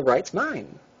 well, the right's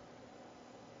mine.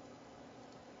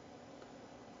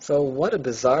 So what a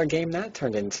bizarre game that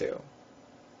turned into.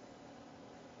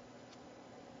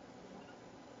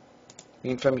 I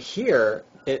mean, from here,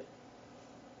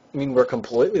 we're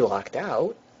completely locked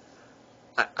out.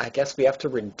 I guess we have to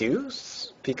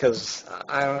reduce, because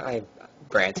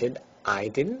granted, I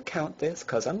didn't count this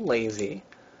because I'm lazy,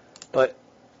 but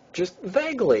just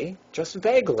vaguely,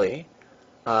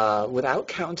 without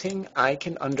counting, I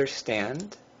can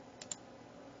understand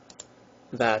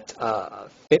that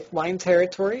 5th line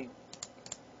territory,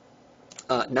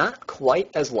 not quite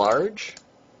as large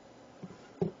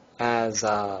as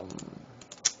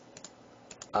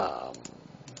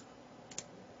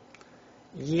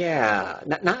yeah,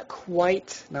 not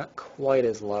quite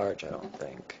as large, I don't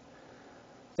think.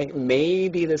 I think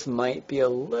maybe this might be a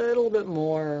little bit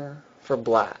more for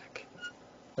black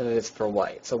than it is for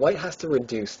white. So white has to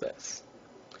reduce this.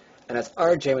 And as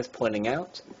RJ was pointing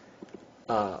out,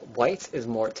 white is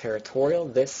more territorial.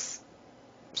 This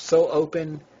so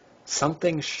open,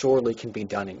 something surely can be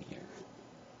done in here.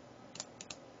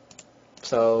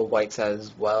 So white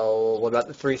says, well, what about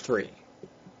the 3-3?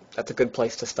 That's a good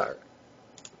place to start.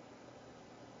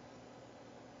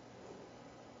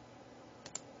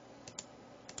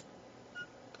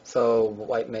 So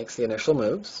white makes the initial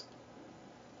moves.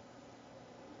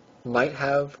 Might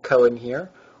have Ko in here,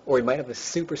 or we might have a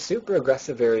super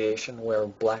aggressive variation where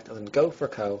black doesn't go for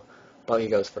Ko, but he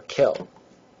goes for kill.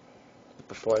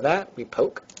 Before that, we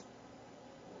poke,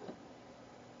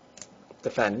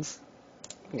 defends,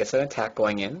 gets an attack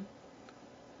going in.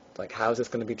 Like, how's this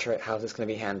going to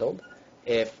be handled?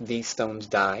 If these stones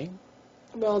die,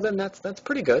 well, then that's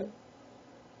pretty good.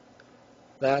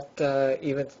 That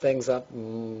evens things up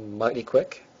mighty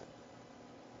quick.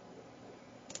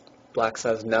 Black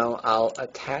says, no, I'll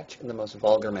attach in the most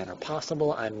vulgar manner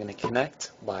possible. I'm going to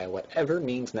connect by whatever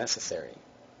means necessary.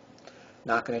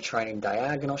 Not going to try any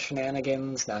diagonal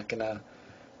shenanigans, not going to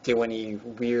do any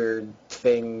weird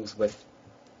things with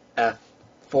F4,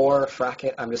 frack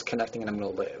it. I'm just connecting and I'm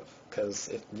going to live. Because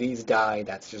if these die,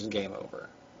 that's just game over.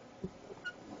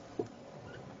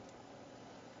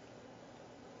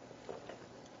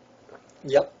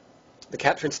 Yep. The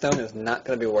captured stone is not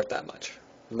going to be worth that much.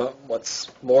 What's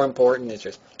more important is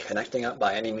just connecting up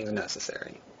by any means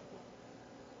necessary.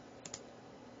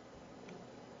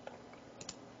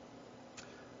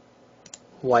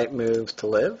 White moves to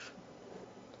live.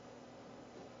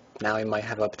 Now he might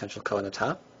have a potential Ko on the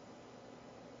top.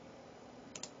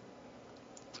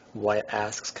 White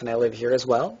asks, can I live here as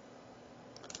well?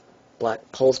 Black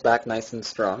pulls back nice and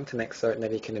strong to make certain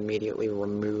that he can immediately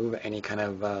remove any kind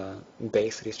of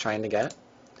base that he's trying to get.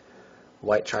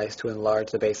 White tries to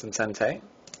enlarge the base in Sente.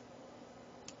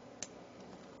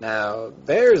 Now,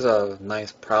 there's a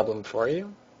nice problem for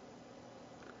you.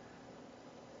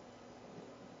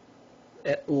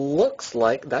 It looks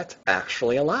like that's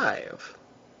actually alive.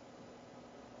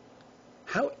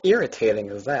 How irritating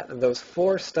is that? Those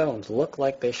 4 stones look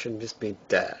like they should just be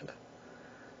dead.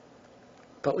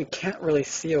 But we can't really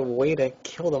see a way to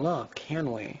kill them off,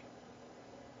 can we?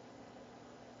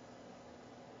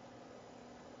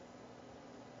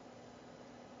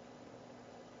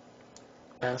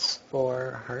 S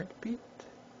for heartbeat?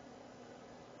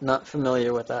 Not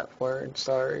familiar with that word,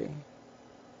 sorry.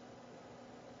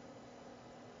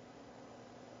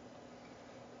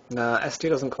 No, S2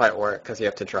 doesn't quite work because you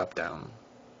have to drop down.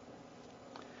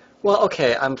 Well,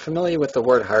 okay, I'm familiar with the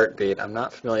word heartbeat. I'm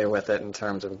not familiar with it in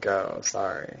terms of go,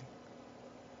 sorry.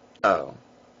 Oh.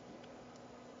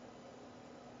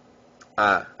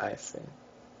 Ah, I see.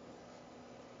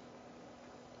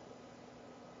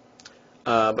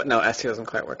 But no, S2 doesn't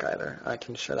quite work either. I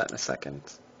can show that in a second.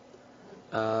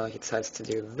 He decides to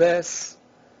do this.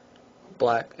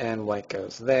 Black and white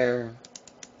goes there.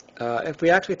 If we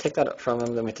actually take that from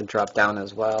him, then we have to drop down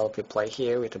as well. If we play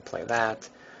here, we have to play that.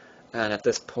 And at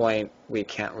this point, we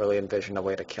can't really envision a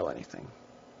way to kill anything.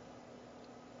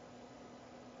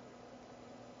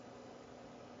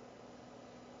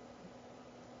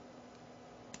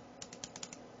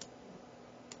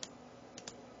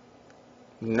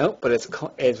 Nope, but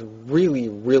it's really,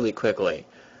 really quickly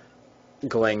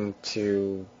going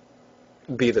to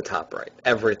be the top right.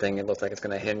 Everything, it looks like it's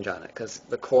going to hinge on it, because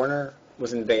the corner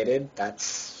was invaded. That's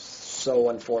so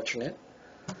unfortunate.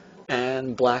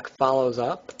 And black follows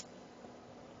up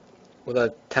with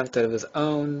an attempt of his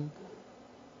own.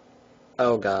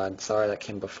 Oh god, sorry that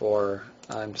came before.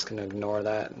 I'm just going to ignore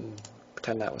that and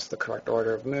pretend that was the correct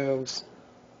order of moves.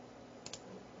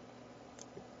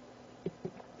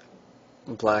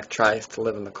 Black tries to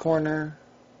live in the corner.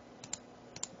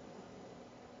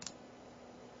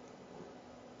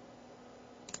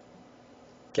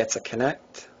 Gets a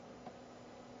connect.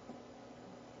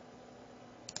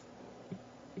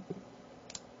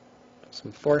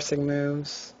 Some forcing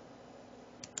moves.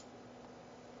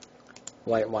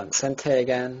 White wants Sente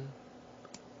again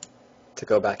to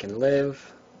go back and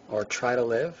live, or try to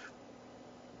live.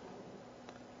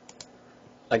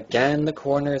 Again, the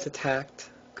corner is attacked,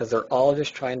 because they're all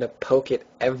just trying to poke at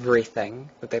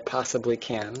everything that they possibly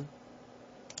can.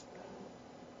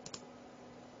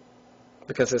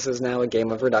 Because this is now a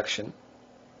game of reduction.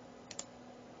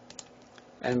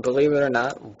 And believe it or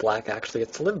not, black actually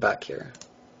gets to live back here,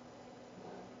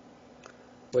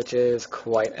 which is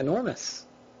quite enormous.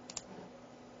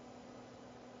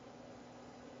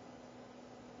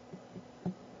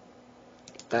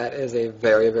 That is a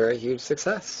very, very huge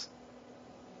success.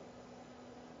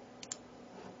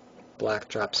 Black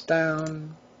drops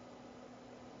down.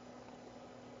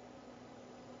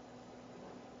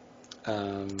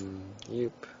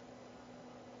 Yoop.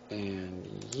 And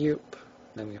yoop.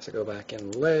 Then we have to go back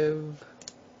and live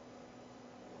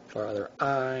for other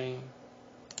eye.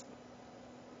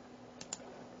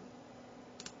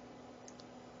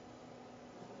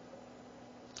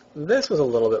 This was a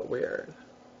little bit weird.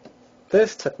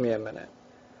 This took me a minute.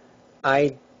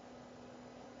 I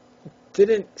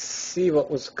didn't see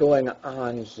what was going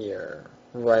on here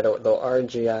right away, though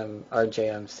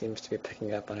RJM seems to be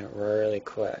picking up on it really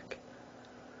quick.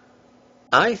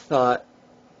 I thought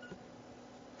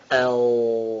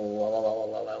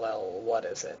what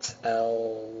is it?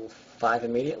 L5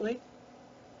 immediately?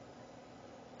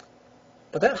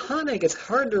 But that Hane gets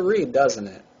hard to read, doesn't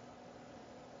it?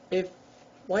 If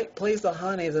white plays the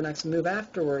Hane as the next move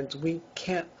afterwards, we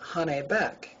can't Hane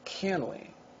back, can we?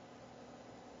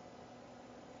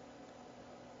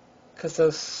 Because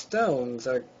those stones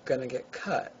are going to get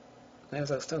cut. And as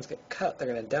those stones get cut, they're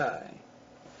going to die.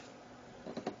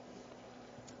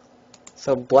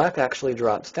 So black actually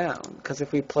drops down, because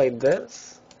if we played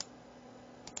this,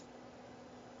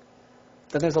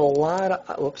 then there's a lot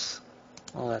of, oops,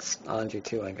 well that's Anji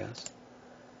too, I guess.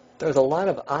 There's a lot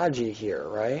of Aji here,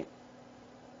 right?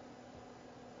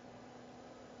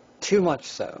 Too much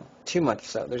so.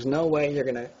 There's no way you're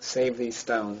going to save these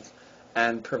stones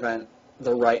and prevent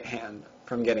the right hand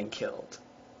from getting killed.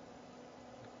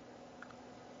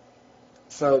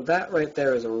 So that right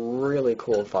there is a really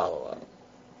cool follow-up.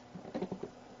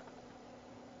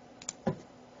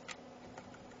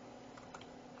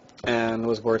 And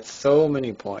was worth so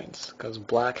many points, because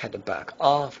black had to back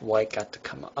off, white got to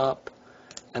come up,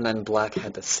 and then black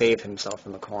had to save himself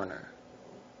in the corner,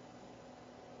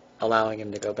 allowing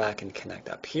him to go back and connect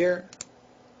up here.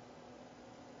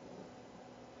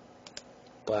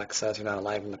 Black says you're not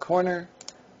alive in the corner.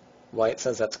 White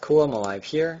says that's cool, I'm alive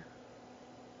here.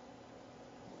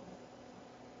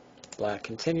 Black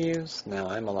continues. Now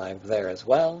I'm alive there as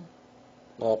well.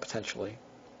 Well, potentially.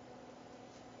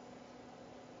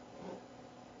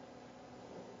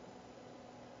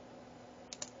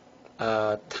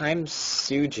 Time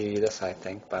Suji this, I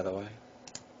think, by the way.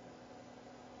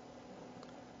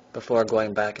 Before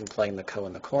going back and playing the Ko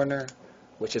in the corner,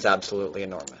 which is absolutely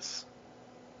enormous.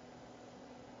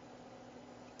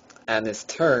 And this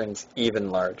turns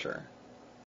even larger.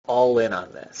 All in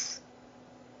on this.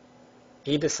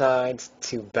 He decides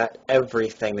to bet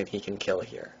everything that he can kill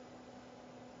here.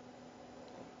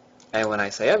 And when I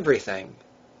say everything,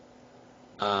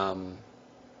 kind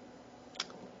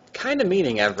of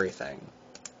meaning everything.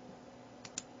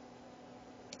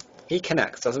 He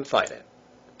connects, doesn't fight it.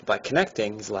 But by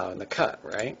connecting, he's allowing the cut,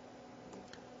 right?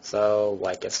 So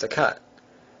white gets to cut.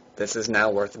 This is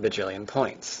now worth a bajillion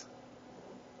points.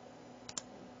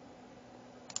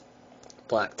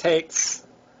 Black takes.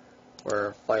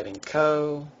 We're fighting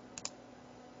Ko.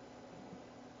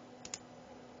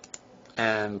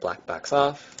 And black backs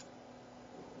off.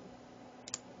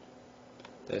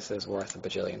 This is worth a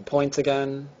bajillion points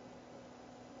again.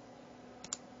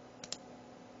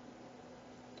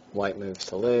 White moves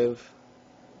to live.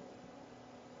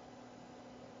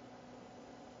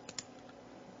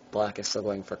 Black is still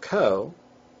going for Ko.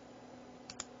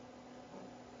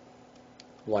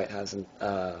 White has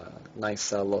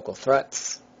nice local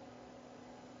threats.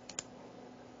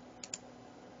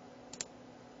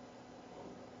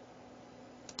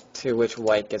 To which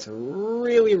white gets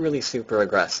really, really super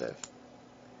aggressive.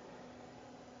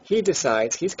 He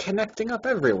decides he's connecting up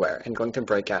everywhere and going to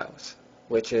break out,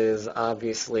 which is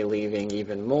obviously leaving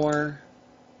even more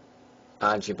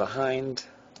Aji behind.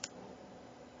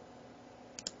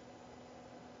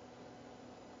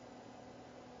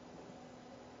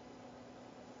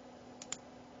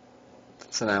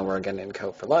 So now we're again in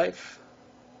Ko for life,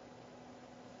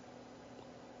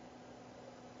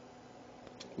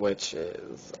 which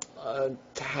is a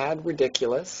tad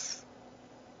ridiculous,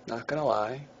 not gonna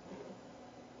lie.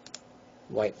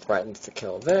 White threatens to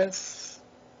kill this.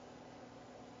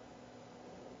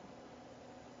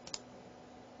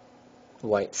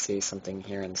 White sees something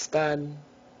here instead.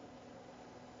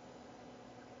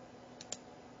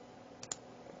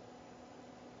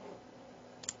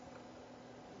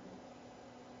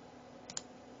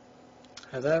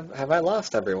 Have I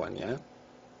lost everyone yet?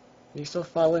 Are you still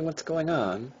following what's going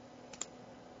on?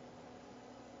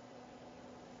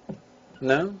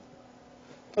 No?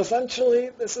 Essentially,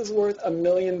 this is worth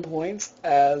 1,000,000 points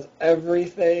as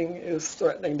everything is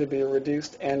threatening to be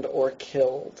reduced and or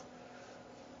killed.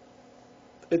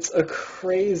 It's a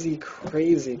crazy,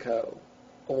 crazy Ko.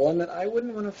 One that I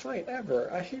wouldn't want to fight ever.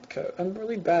 I hate Ko. I'm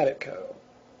really bad at Ko.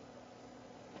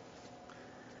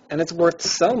 And it's worth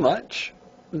so much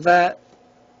that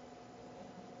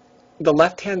the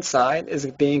left-hand side is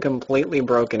being completely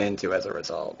broken into as a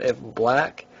result. If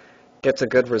black gets a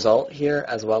good result here,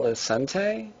 as well as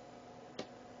Sente,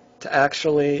 to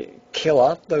actually kill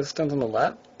off those stones on the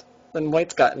left, then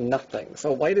white's got nothing.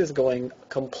 So white is going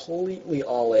completely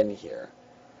all in here.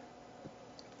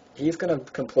 He's going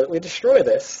to completely destroy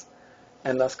this,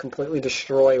 and thus completely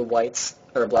destroy white's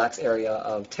or black's area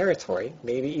of territory,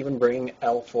 maybe even bringing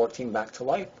L14 back to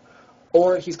life,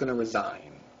 or he's going to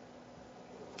resign.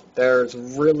 There's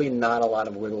really not a lot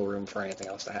of wiggle room for anything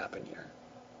else to happen here.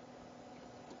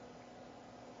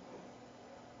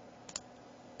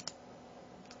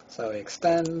 So he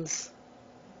extends.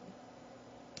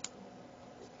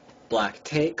 Black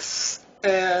takes,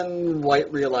 and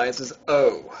white realizes,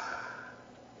 oh,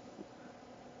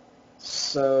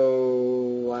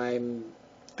 so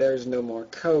there's no more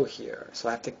Ko here, so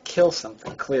I have to kill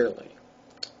something, clearly.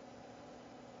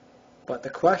 But the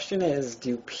question is,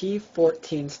 do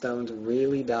P14 stones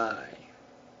really die?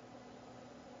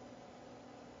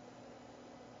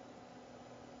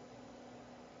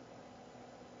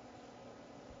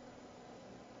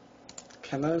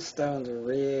 Can those stones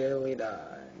really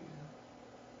die?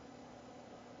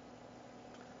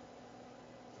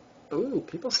 Ooh,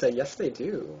 people say yes they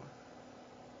do.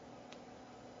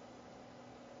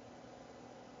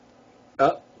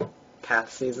 Oh,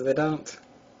 Path sees that they don't.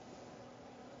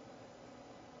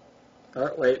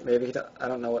 Or wait, maybe I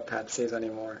don't know what Path sees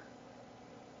anymore.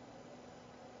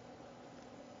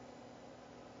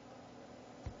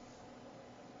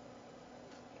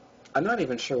 I'm not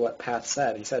even sure what Path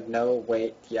said. He said no,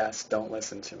 wait, yes, don't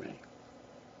listen to me.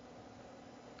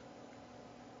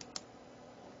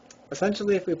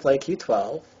 Essentially, if we play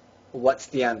Q12, what's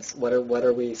the answer? What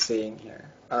are we seeing here?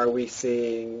 Are we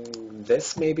seeing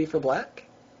this maybe for black?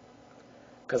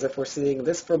 Because if we're seeing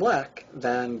this for black,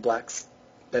 then white's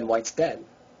dead.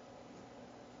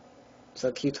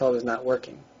 So Q12 is not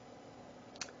working.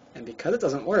 And because it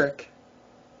doesn't work,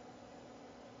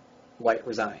 white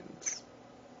resigns.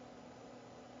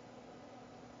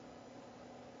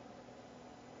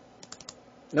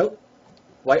 Nope.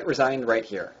 White resigned right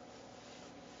here.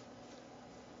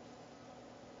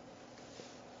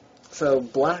 So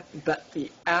black bet the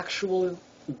actual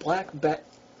black bet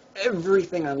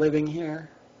everything on living here.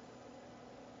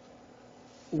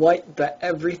 White bet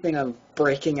everything on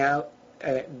breaking out,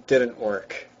 and it didn't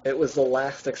work. It was the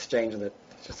last exchange that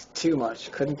just too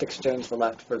much. Couldn't exchange the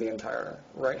left for the entire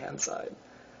right-hand side.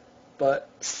 But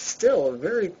still, a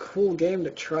very cool game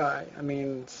to try. I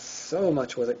mean, so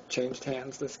much was it changed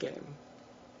hands this game.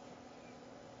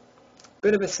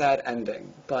 Bit of a sad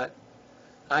ending, but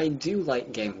I do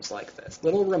like games like this.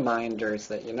 Little reminders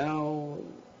that,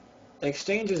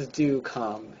 exchanges do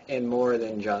come in more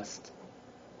than just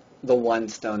the one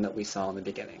stone that we saw in the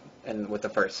beginning and with the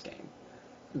first game.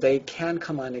 They can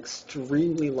come on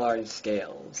extremely large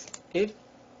scales if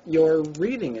your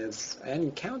reading is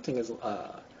and counting is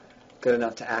good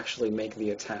enough to actually make the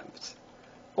attempt,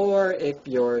 or if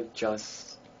you're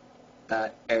just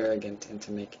that arrogant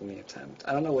into making the attempt.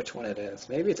 I don't know which one it is.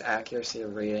 Maybe it's accuracy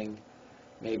of reading.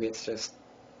 Maybe it's just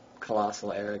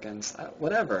colossal arrogance.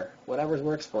 Whatever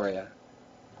works for you.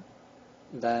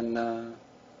 Then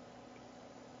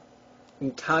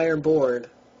entire board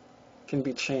can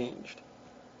be changed.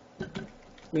 I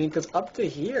mean, because up to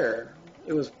here,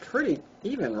 it was pretty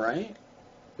even, right?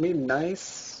 I mean,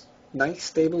 nice,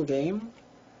 stable game.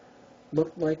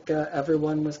 Looked like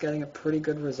everyone was getting a pretty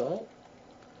good result.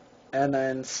 And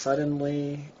then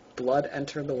suddenly, blood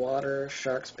entered the water,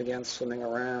 sharks began swimming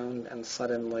around, and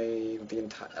suddenly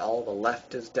all the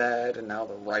left is dead, and now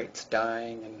the right's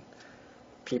dying, and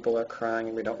people are crying,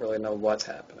 and we don't really know what's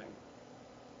happening.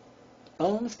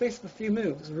 All in the space of a few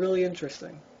moves. Really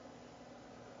interesting.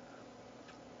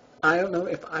 I don't know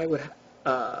if I would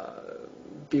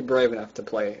be brave enough to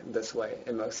play this way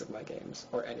in most of my games,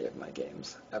 or any of my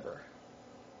games, ever.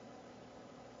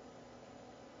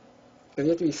 Because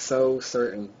you have to be so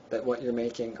certain that what you're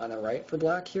making on the right for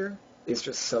black here is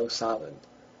just so solid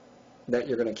that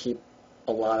you're going to keep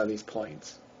a lot of these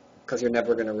points, because you're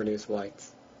never going to reduce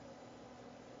whites.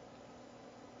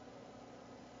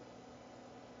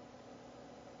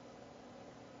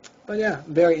 But yeah,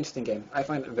 very interesting game. I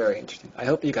find it very interesting. I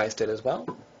hope you guys did as well.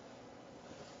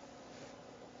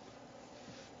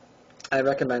 I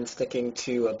recommend sticking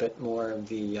to a bit more of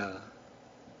the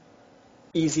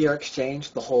easier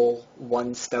exchange, the whole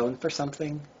one stone for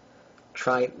something.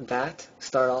 Try that.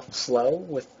 Start off slow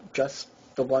with just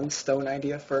the one stone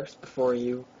idea first before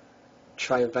you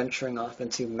try venturing off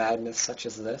into madness such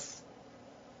as this.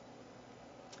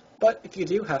 But if you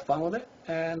do, have fun with it,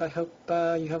 and I hope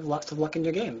you have lots of luck in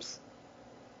your games.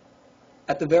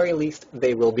 At the very least,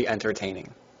 they will be entertaining.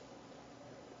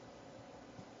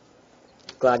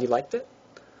 Glad you liked it.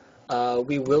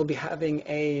 We will be having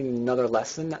another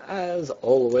lesson, as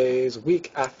always,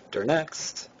 week after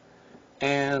next.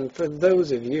 And for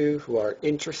those of you who are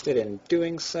interested in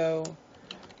doing so,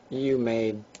 you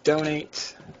may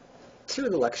donate to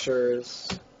the lectures.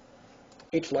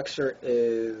 Each lecture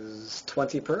is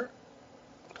 20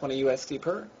 USD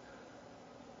per.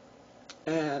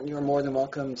 And you're more than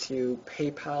welcome to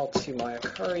PayPal to my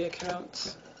Akari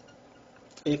account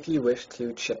if you wish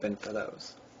to chip in for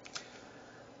those.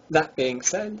 That being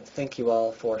said, thank you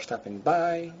all for stopping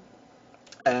by,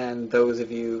 and those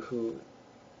of you who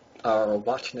are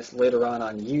watching this later on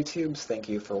YouTube, thank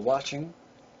you for watching.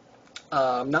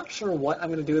 I'm not sure what I'm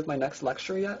going to do with my next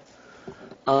lecture yet.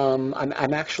 I'm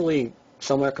actually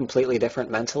somewhere completely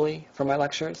different mentally for my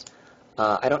lectures.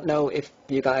 I don't know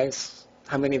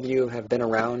how many of you have been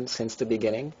around since the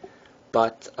beginning,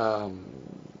 but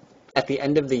at the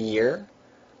end of the year,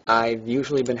 I've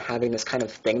usually been having this kind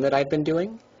of thing that I've been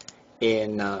doing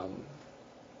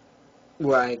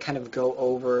where I kind of go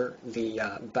over the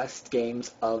best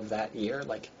games of that year,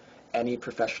 like any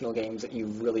professional games that you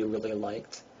really, really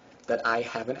liked that I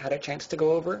haven't had a chance to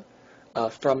go over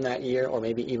from that year, or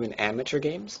maybe even amateur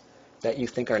games that you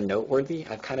think are noteworthy.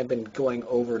 I've kind of been going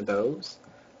over those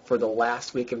for the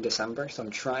last week of December, so I'm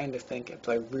trying to think,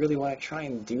 do I really want to try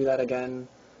and do that again?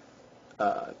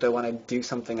 Do I want to do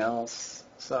something else?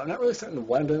 So I'm not really certain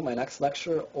what I'm doing in my next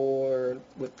lecture or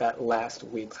with that last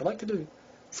week. So I'd like to do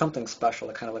something special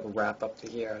to kind of like wrap up the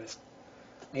year.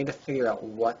 I need to figure out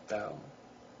what, though.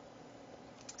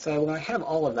 So when I have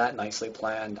all of that nicely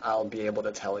planned, I'll be able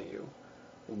to tell you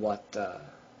what's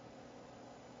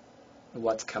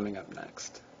coming up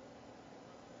next.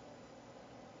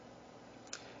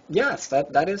 Yes,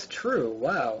 that is true.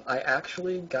 Wow, I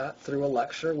actually got through a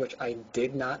lecture which I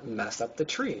did not mess up the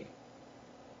tree.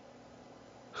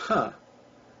 Huh.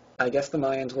 I guess the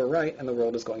Mayans were right and the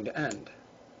world is going to end.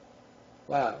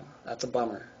 Wow, that's a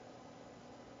bummer.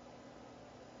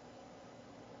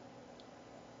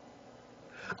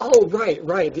 Oh,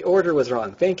 right. The order was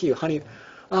wrong. Thank you, Honey.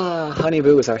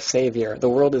 Honeyboo is our savior. The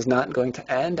world is not going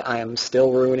to end. I am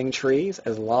still ruining trees.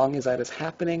 As long as that is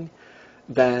happening,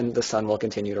 then the sun will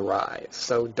continue to rise.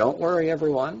 So don't worry,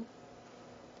 everyone.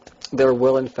 There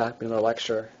will, in fact, be another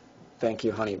lecture. Thank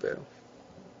you, Honeyboo.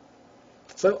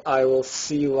 So I will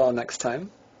see you all next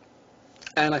time,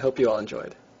 and I hope you all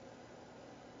enjoyed.